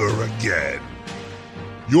ever again.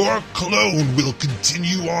 Your clone will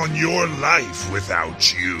continue on your life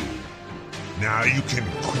without you. Now you can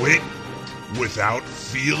quit without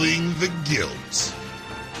feeling the guilt.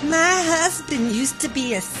 My husband used to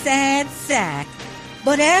be a sad sack,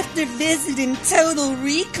 but after visiting Total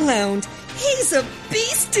Recloned, he's a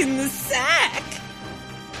beast in the sack.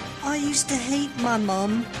 I used to hate my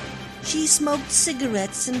mom. She smoked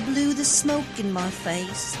cigarettes and blew the smoke in my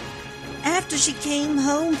face. After she came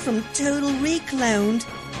home from Total Recloned,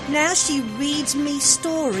 now she reads me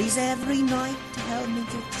stories every night to help me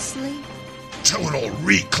get to sleep. Total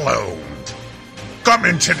Recloned. Come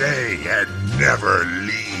in today and never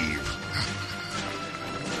leave.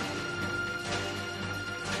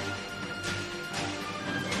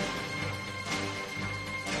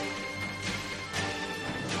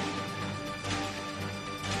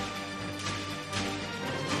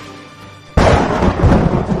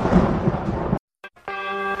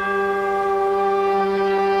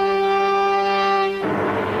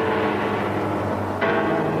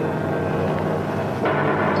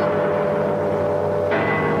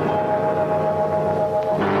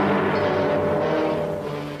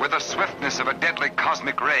 Of a deadly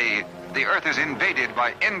cosmic ray, the Earth is invaded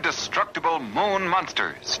by indestructible moon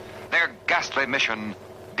monsters. Their ghastly mission,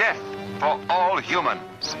 death for all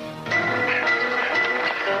humans.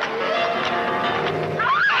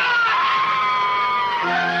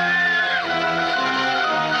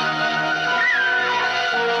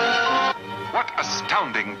 What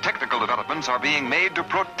astounding technical developments are being made to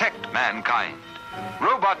protect mankind?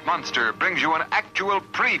 Robot Monster brings you an actual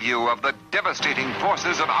preview of the devastating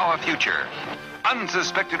forces of our future.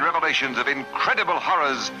 Unsuspected revelations of incredible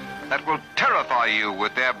horrors that will terrify you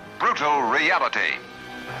with their brutal reality.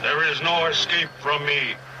 There is no escape from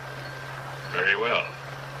me. Very well.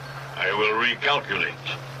 I will recalculate.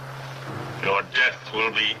 Your death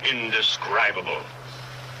will be indescribable.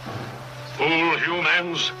 Fool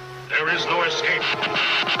humans, there is no escape.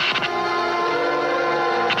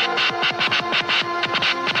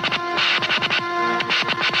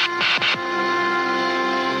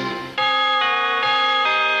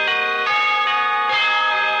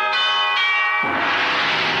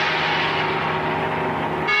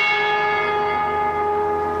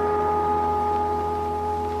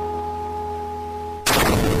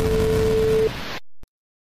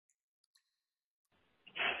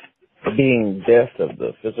 being death of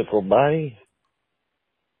the physical body,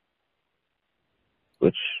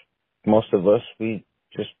 which most of us, we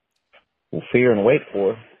just will fear and wait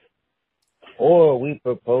for, or we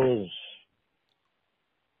propose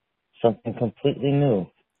something completely new.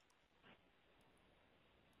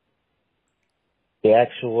 The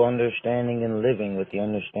actual understanding and living with the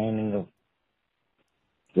understanding of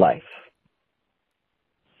life.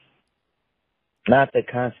 Not the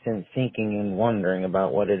constant thinking and wondering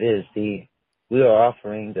about what it is. We are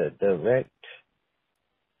offering the direct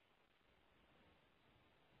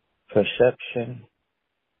perception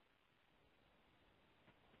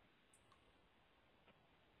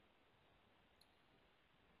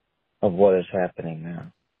of what is happening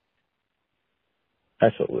now.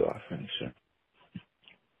 That's what we're offering, sir.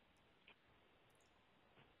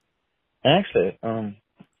 Actually,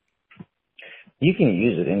 you can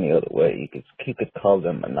use it any other way. You could call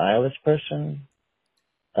them a nihilist person,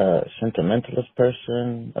 a sentimentalist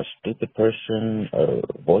person, a stupid person, a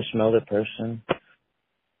voicemailer person.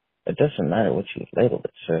 It doesn't matter what you label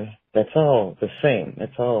it, sir. That's all the same.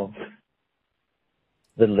 It's all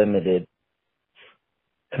the limited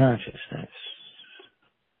consciousness.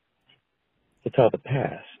 It's all the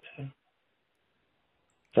past.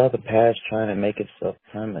 It's all the past trying to make itself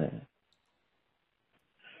permanent.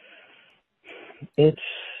 It's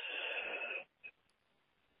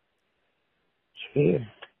fear.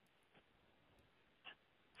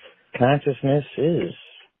 Consciousness is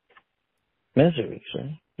misery,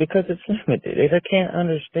 sir, because it's limited. It can't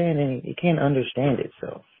understand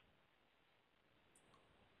itself.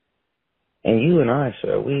 And you and I,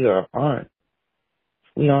 sir, we aren't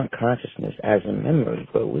consciousness as a memory,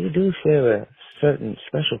 but we do share a certain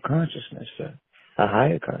special consciousness, sir, a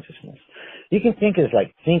higher consciousness. You can think as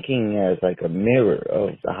thinking as a mirror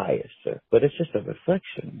of the highest, sir, but it's just a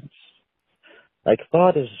reflection. It's like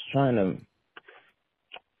thought is trying to,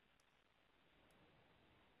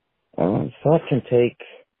 thought can take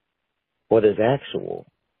what is actual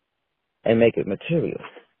and make it material.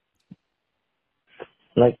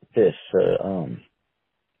 Like this,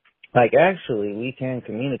 actually, we can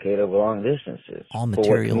communicate over long distances. All for what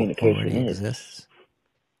material communication already is. exists.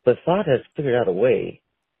 But thought has figured out a way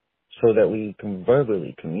so that we can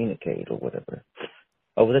verbally communicate or whatever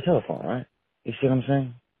over the telephone, right? You see what I'm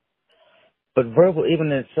saying? But verbal,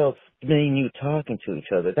 even in itself, me and you talking to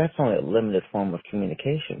each other, that's only a limited form of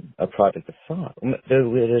communication, a product of thought.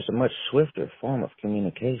 There's a much swifter form of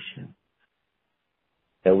communication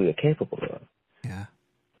that we are capable of. Yeah.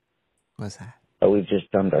 What's that? But we've just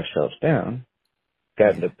dumbed ourselves down,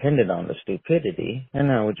 got dependent on the stupidity, and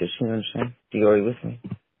now we're just, you know what I'm saying? Do you agree with me?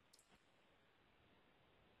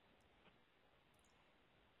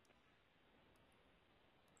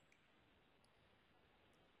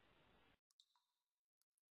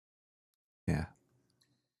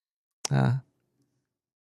 Yeah.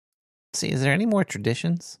 See, is there any more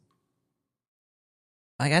traditions?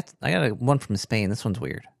 I got one from Spain. This one's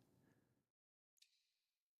weird.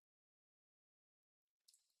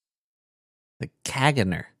 The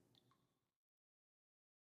Kaganer.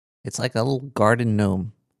 It's like a little garden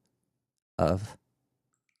gnome of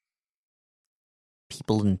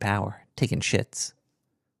people in power taking shits.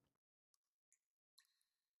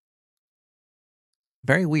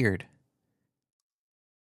 Very weird.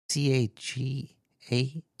 Caganer.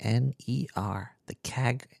 The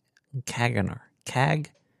Kaganer.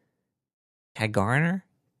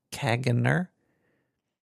 Kaganer.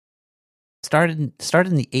 Started in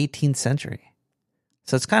the 18th century.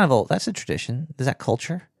 So it's kind of old. That's a tradition. Is that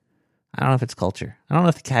culture? I don't know if it's culture. I don't know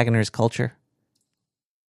if the Kaganer is culture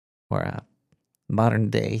or a modern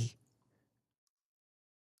day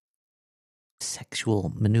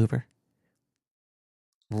sexual maneuver,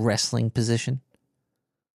 wrestling position,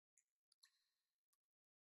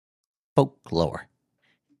 folklore.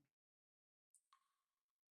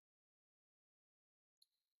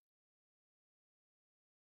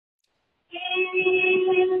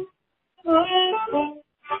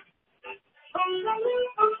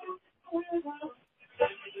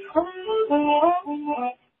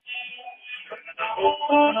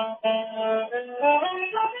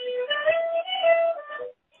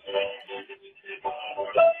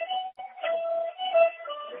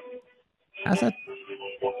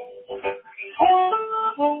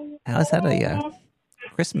 How is that a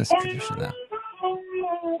Christmas tradition, though?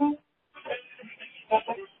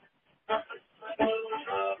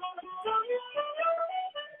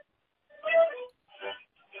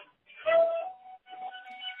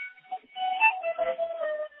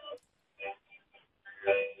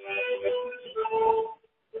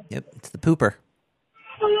 Yep, it's the pooper.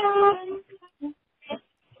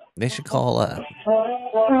 They should call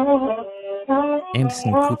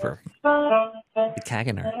Anderson Cooper, the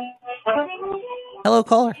Kaganer. Hello,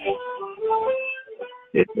 caller.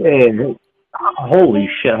 Hey, holy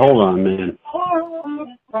shit! Hold on, man.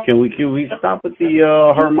 Can we stop with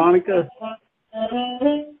the harmonica?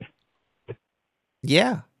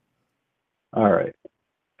 Yeah. All right.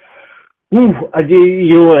 You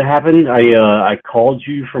know what happened? I called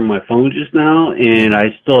you from my phone just now, and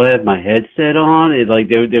I still had my headset on. It like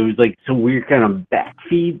there was like some weird kind of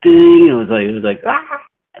backfeed thing. It was like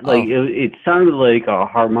like it sounded like a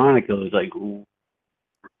harmonica. It was like I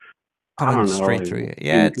Coming don't know, straight like through you.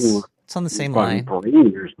 Yeah, it's on the same line.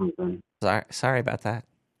 brain or something. Sorry about that.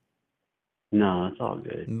 No, it's all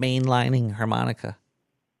good. Mainlining harmonica.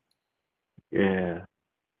 Yeah.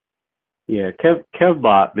 Yeah,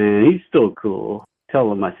 Kevbot, man, he's still cool. Tell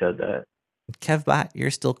him I said that. Kevbot, you're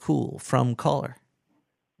still cool from caller.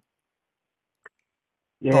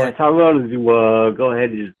 Yeah, so I'm going to go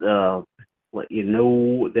ahead and just let you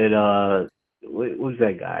know that what's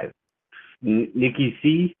that guy? Nikki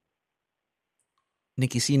C.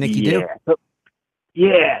 Nikki C. Nikki Do.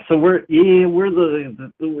 Yeah, so we're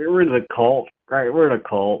the cult, right? We're the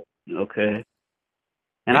cult, okay.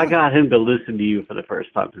 And I got him to listen to you for the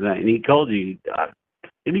first time tonight, and he called you.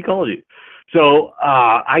 So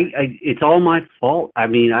it's all my fault. I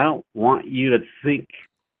mean, I don't want you to think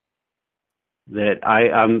that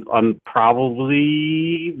I'm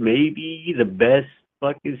probably maybe the best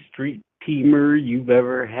fucking street teamer you've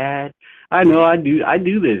ever had. I know I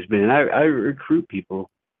do this, man. I recruit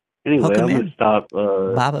people. Anyway, Hook 'em I'm in. gonna stop.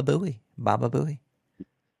 Baba Booey.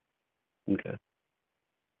 Okay.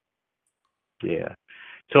 Yeah.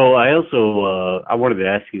 So I also I wanted to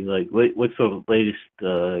ask you, like, what's the latest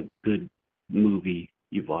good movie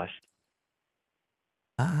you've watched?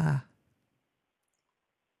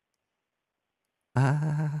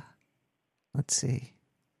 Let's see.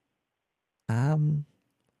 It's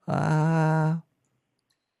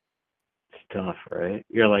tough, right?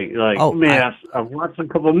 You're like, Oh, man, I've watched a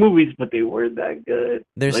couple movies, but they weren't that good.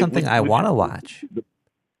 There's Like, something I which want to watch.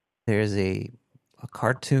 There's a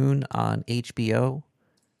cartoon on HBO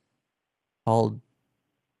called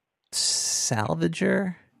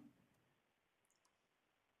Salvager.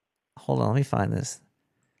 Hold on, let me find this.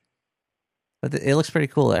 But it looks pretty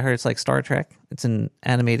cool. I heard it's like Star Trek. It's an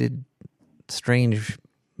animated, strange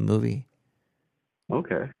movie.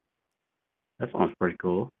 Okay. That sounds pretty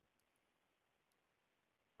cool.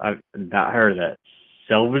 I've not heard of that.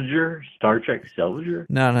 Salvager? Star Trek Salvager?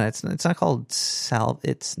 No, it's not called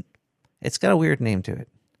It's got a weird name to it.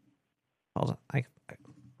 Hold on,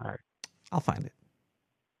 I'll find it.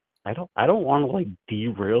 I don't want to like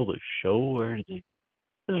derail the show or anything.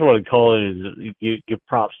 This is what I call it. Is you give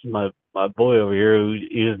props to my boy over here who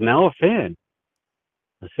is now a fan.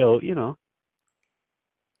 So you know.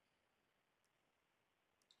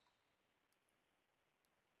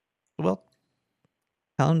 Well,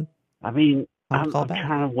 tell him. I mean, I'm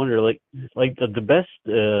kind of wonder like the best.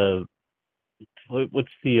 What's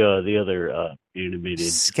the other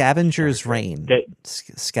animated? Scavenger's Reign.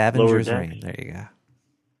 Scavenger's Reign. There you go.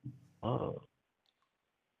 Oh.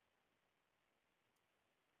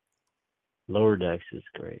 Lower Decks is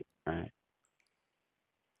great, right?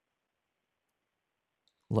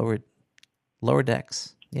 Lower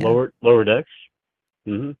Decks. Yeah. Lower Decks.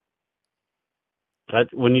 Mm-hmm.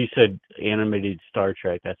 That when you said animated Star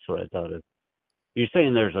Trek, that's what I thought of. You're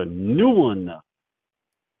saying there's a new one though.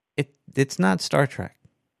 It's not Star Trek,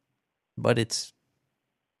 but it's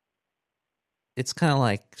kind of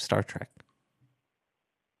like Star Trek.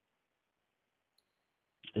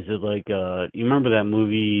 Is it like you remember that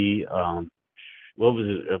movie? What was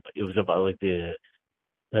it? It was about like the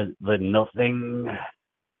nothing.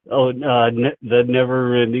 Oh, the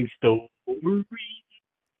never ending story.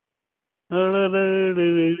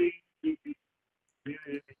 The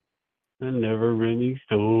never ending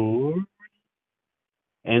story.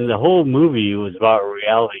 And the whole movie was about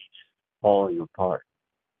reality just falling apart.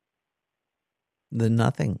 The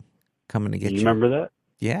nothing coming to get you. You remember that?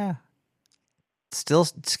 Yeah. Still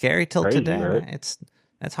scary till Crazy, today. right? That's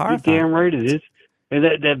You're horrifying. damn right it is. And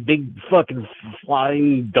that big fucking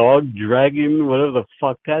flying dog dragon, whatever the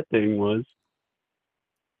fuck that thing was.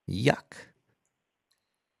 Yuck.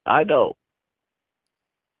 I know.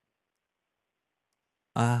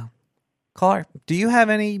 Caller, do you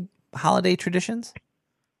have any holiday traditions?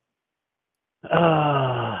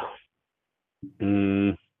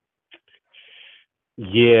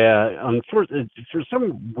 Yeah, for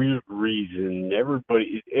some weird reason,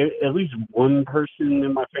 everybody, at least one person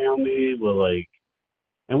in my family will like,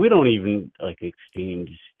 and we don't even like exchange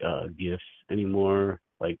gifts anymore.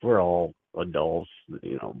 Like, we're all adults,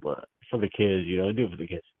 but for the kids, I do it for the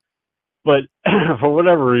kids. But for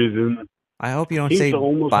whatever reason, I hope you don't seems say to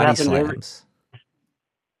almost body happen every- slams.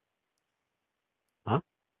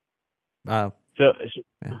 Huh?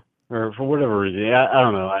 Or for whatever reason, I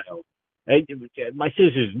don't know. My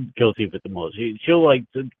sister's guilty of it the most. She'll like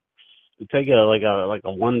to take a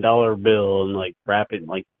 $1 bill and like wrap it in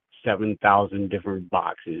like 7,000 different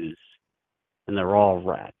boxes, and they're all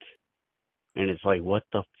wrapped. And it's like, what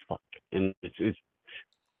the fuck? And it's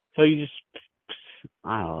so you just,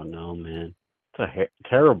 I don't know, man. It's a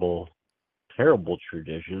terrible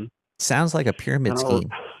tradition. Sounds like a pyramid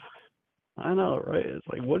scheme. I know, right? It's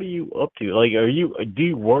like, what are you up to? Like, do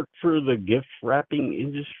you work for the gift wrapping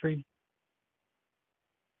industry?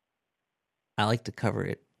 I like to cover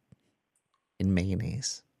it in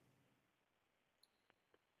mayonnaise.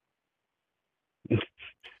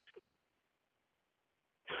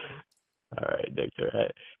 All right, Victor.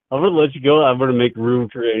 I'm going to let you go. I'm going to make room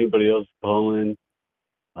for anybody else to call in.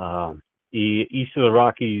 East of the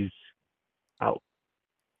Rockies, out.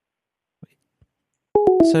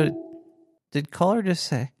 So, did caller just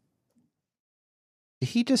say? Did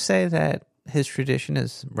he just say that his tradition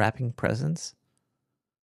is wrapping presents?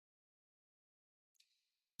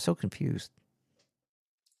 I'm so confused.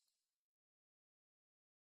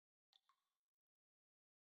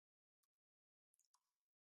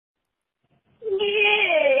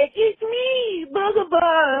 Yeah, it's me,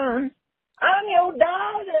 Bugabun. I'm your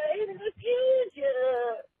daughter in the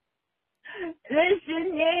future.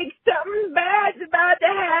 Listen, Nick, something bad's about to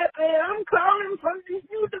happen. I'm calling from this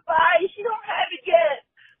new device. You don't have it yet.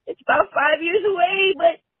 It's about 5 years away,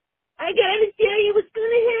 but I gotta tell you what's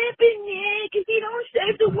gonna happen, Nick, if you don't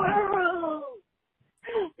save the world.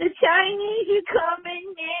 The Chinese are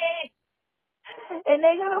coming, Nick. And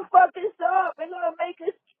they're gonna fuck us up. They're gonna make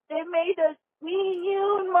us, they made us, me and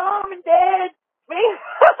you and Mom and Dad.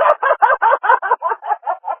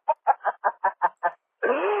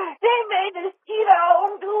 They made us eat our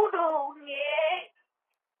own doo-doo, Nick.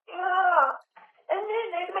 Yeah. And then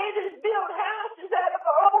they made us build houses out of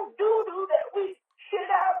our own doo-doo that we shit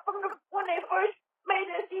out when they first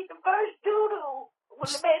made us eat the first doo-doo.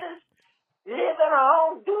 When they made us live in our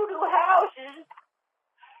own doo-doo houses.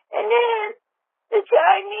 And then the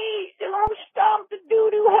Chinese, they're going to stomp the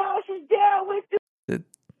doo-doo houses down with the...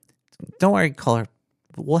 Don't worry, caller.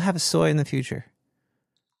 We'll have soy in the future.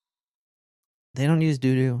 They don't use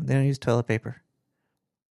doo-doo. They don't use toilet paper.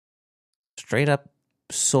 Straight up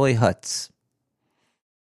soy huts.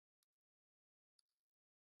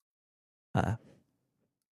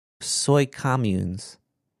 Soy communes.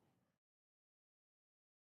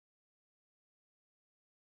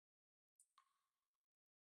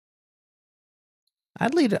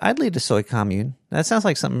 I'd lead a soy commune. That sounds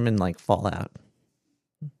like something in like Fallout.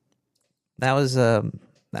 That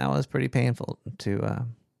was pretty painful to.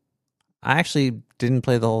 I actually didn't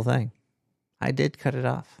play the whole thing. I did cut it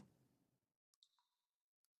off.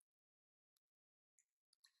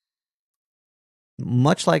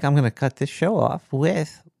 Much like I'm going to cut this show off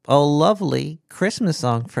with a lovely Christmas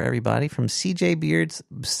song for everybody from CJ Beard's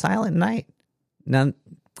Silent Night. Now,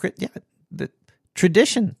 yeah, the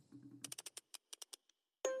tradition.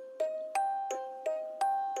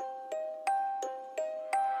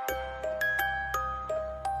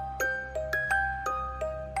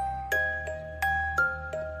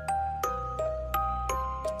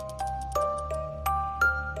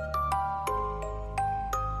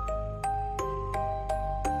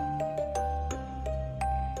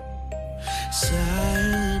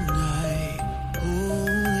 Silent night,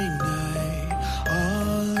 holy night,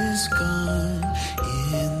 all is gone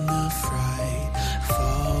in the fright.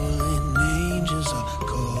 Fallen angels are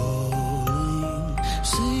calling,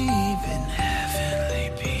 sleep in heavenly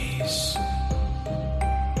peace.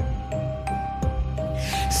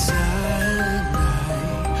 Silent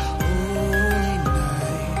night, holy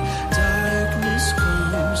night, darkness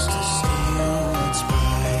comes to steal what's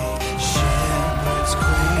bright. Shepherds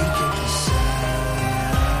quake at the sound.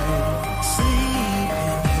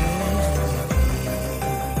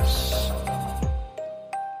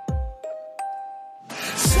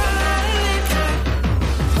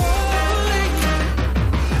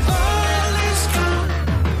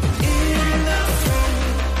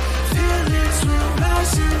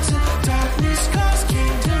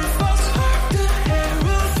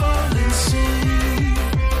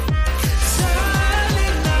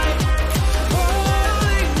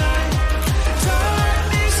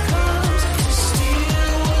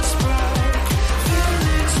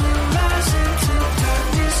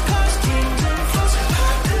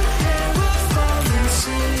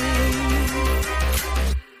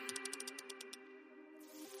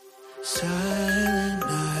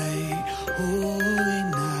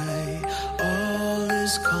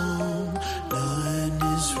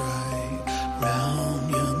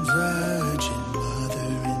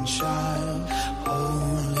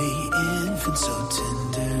 and so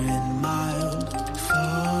tender and mild.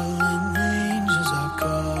 Fallen angels are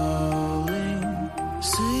calling.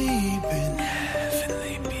 Sleep in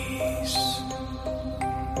heavenly peace.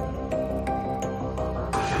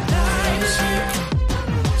 Nights here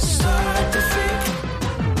start to fade.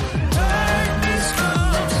 Darkness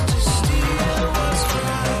comes to steal what's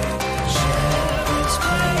bright. Shepherds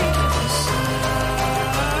quake at the sight.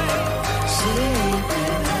 Sleep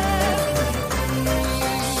in heavenly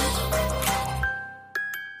peace.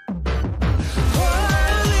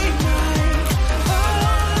 Holy night,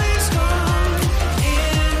 all is gone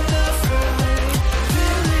in the fright.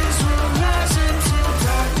 Villains will rise until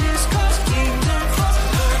darkness calls. Kingdom falls,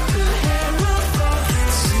 hark the herald fall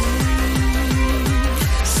and sing.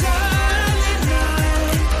 Silent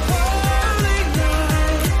night, holy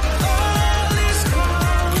night, all is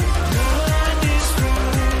calm. None is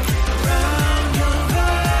right. Round your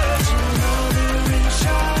virgin mother and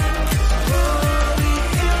child. Holy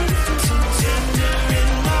infant, so tender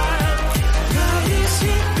and mild. Night is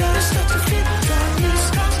here, gotta stop the fit. Darkness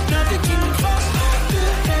comes, now the kingdom falls. Hark the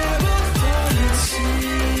herald fall and sing.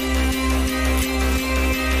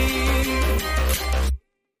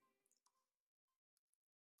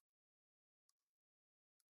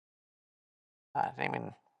 I didn't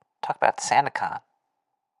even talk about SantaCon.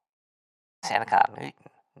 SantaCon,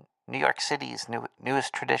 New York City's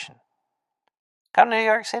newest tradition. Come to New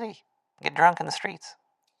York City, get drunk in the streets.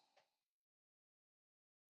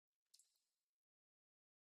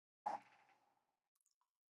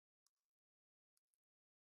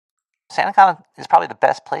 SantaCon is probably the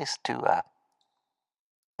best place to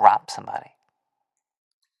rob somebody.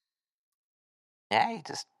 Yeah, you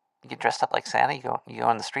get dressed up like Santa. You go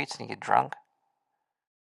on the streets and you get drunk.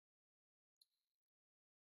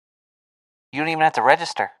 You don't even have to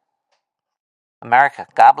register. America,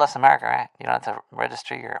 God bless America, right? You don't have to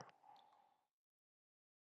register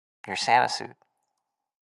your Santa suit.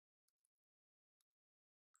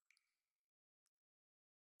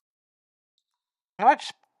 You know what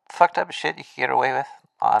just fucked up shit you could get away with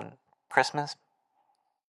on Christmas?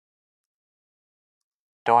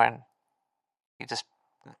 You just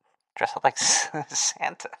dress up like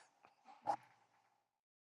Santa.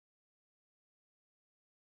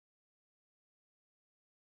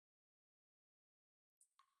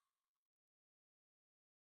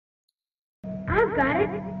 I've got it.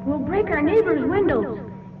 We'll break our neighbor's windows.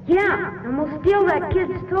 Yeah, and we'll steal that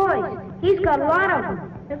kid's toys. He's got a lot of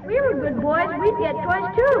them. If we were good boys, we'd get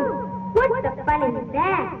toys too. What's the fun in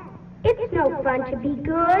that? It's no fun to be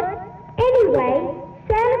good. Anyway,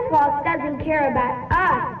 Santa Claus doesn't care about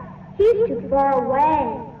us. He's too far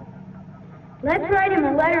away. Let's write him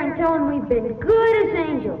a letter and tell him we've been good as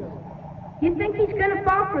angels. You think he's gonna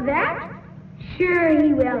fall for that? Sure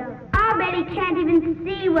he will. I'll bet he can't even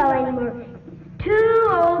see well anymore. Too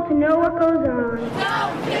old to know what goes on.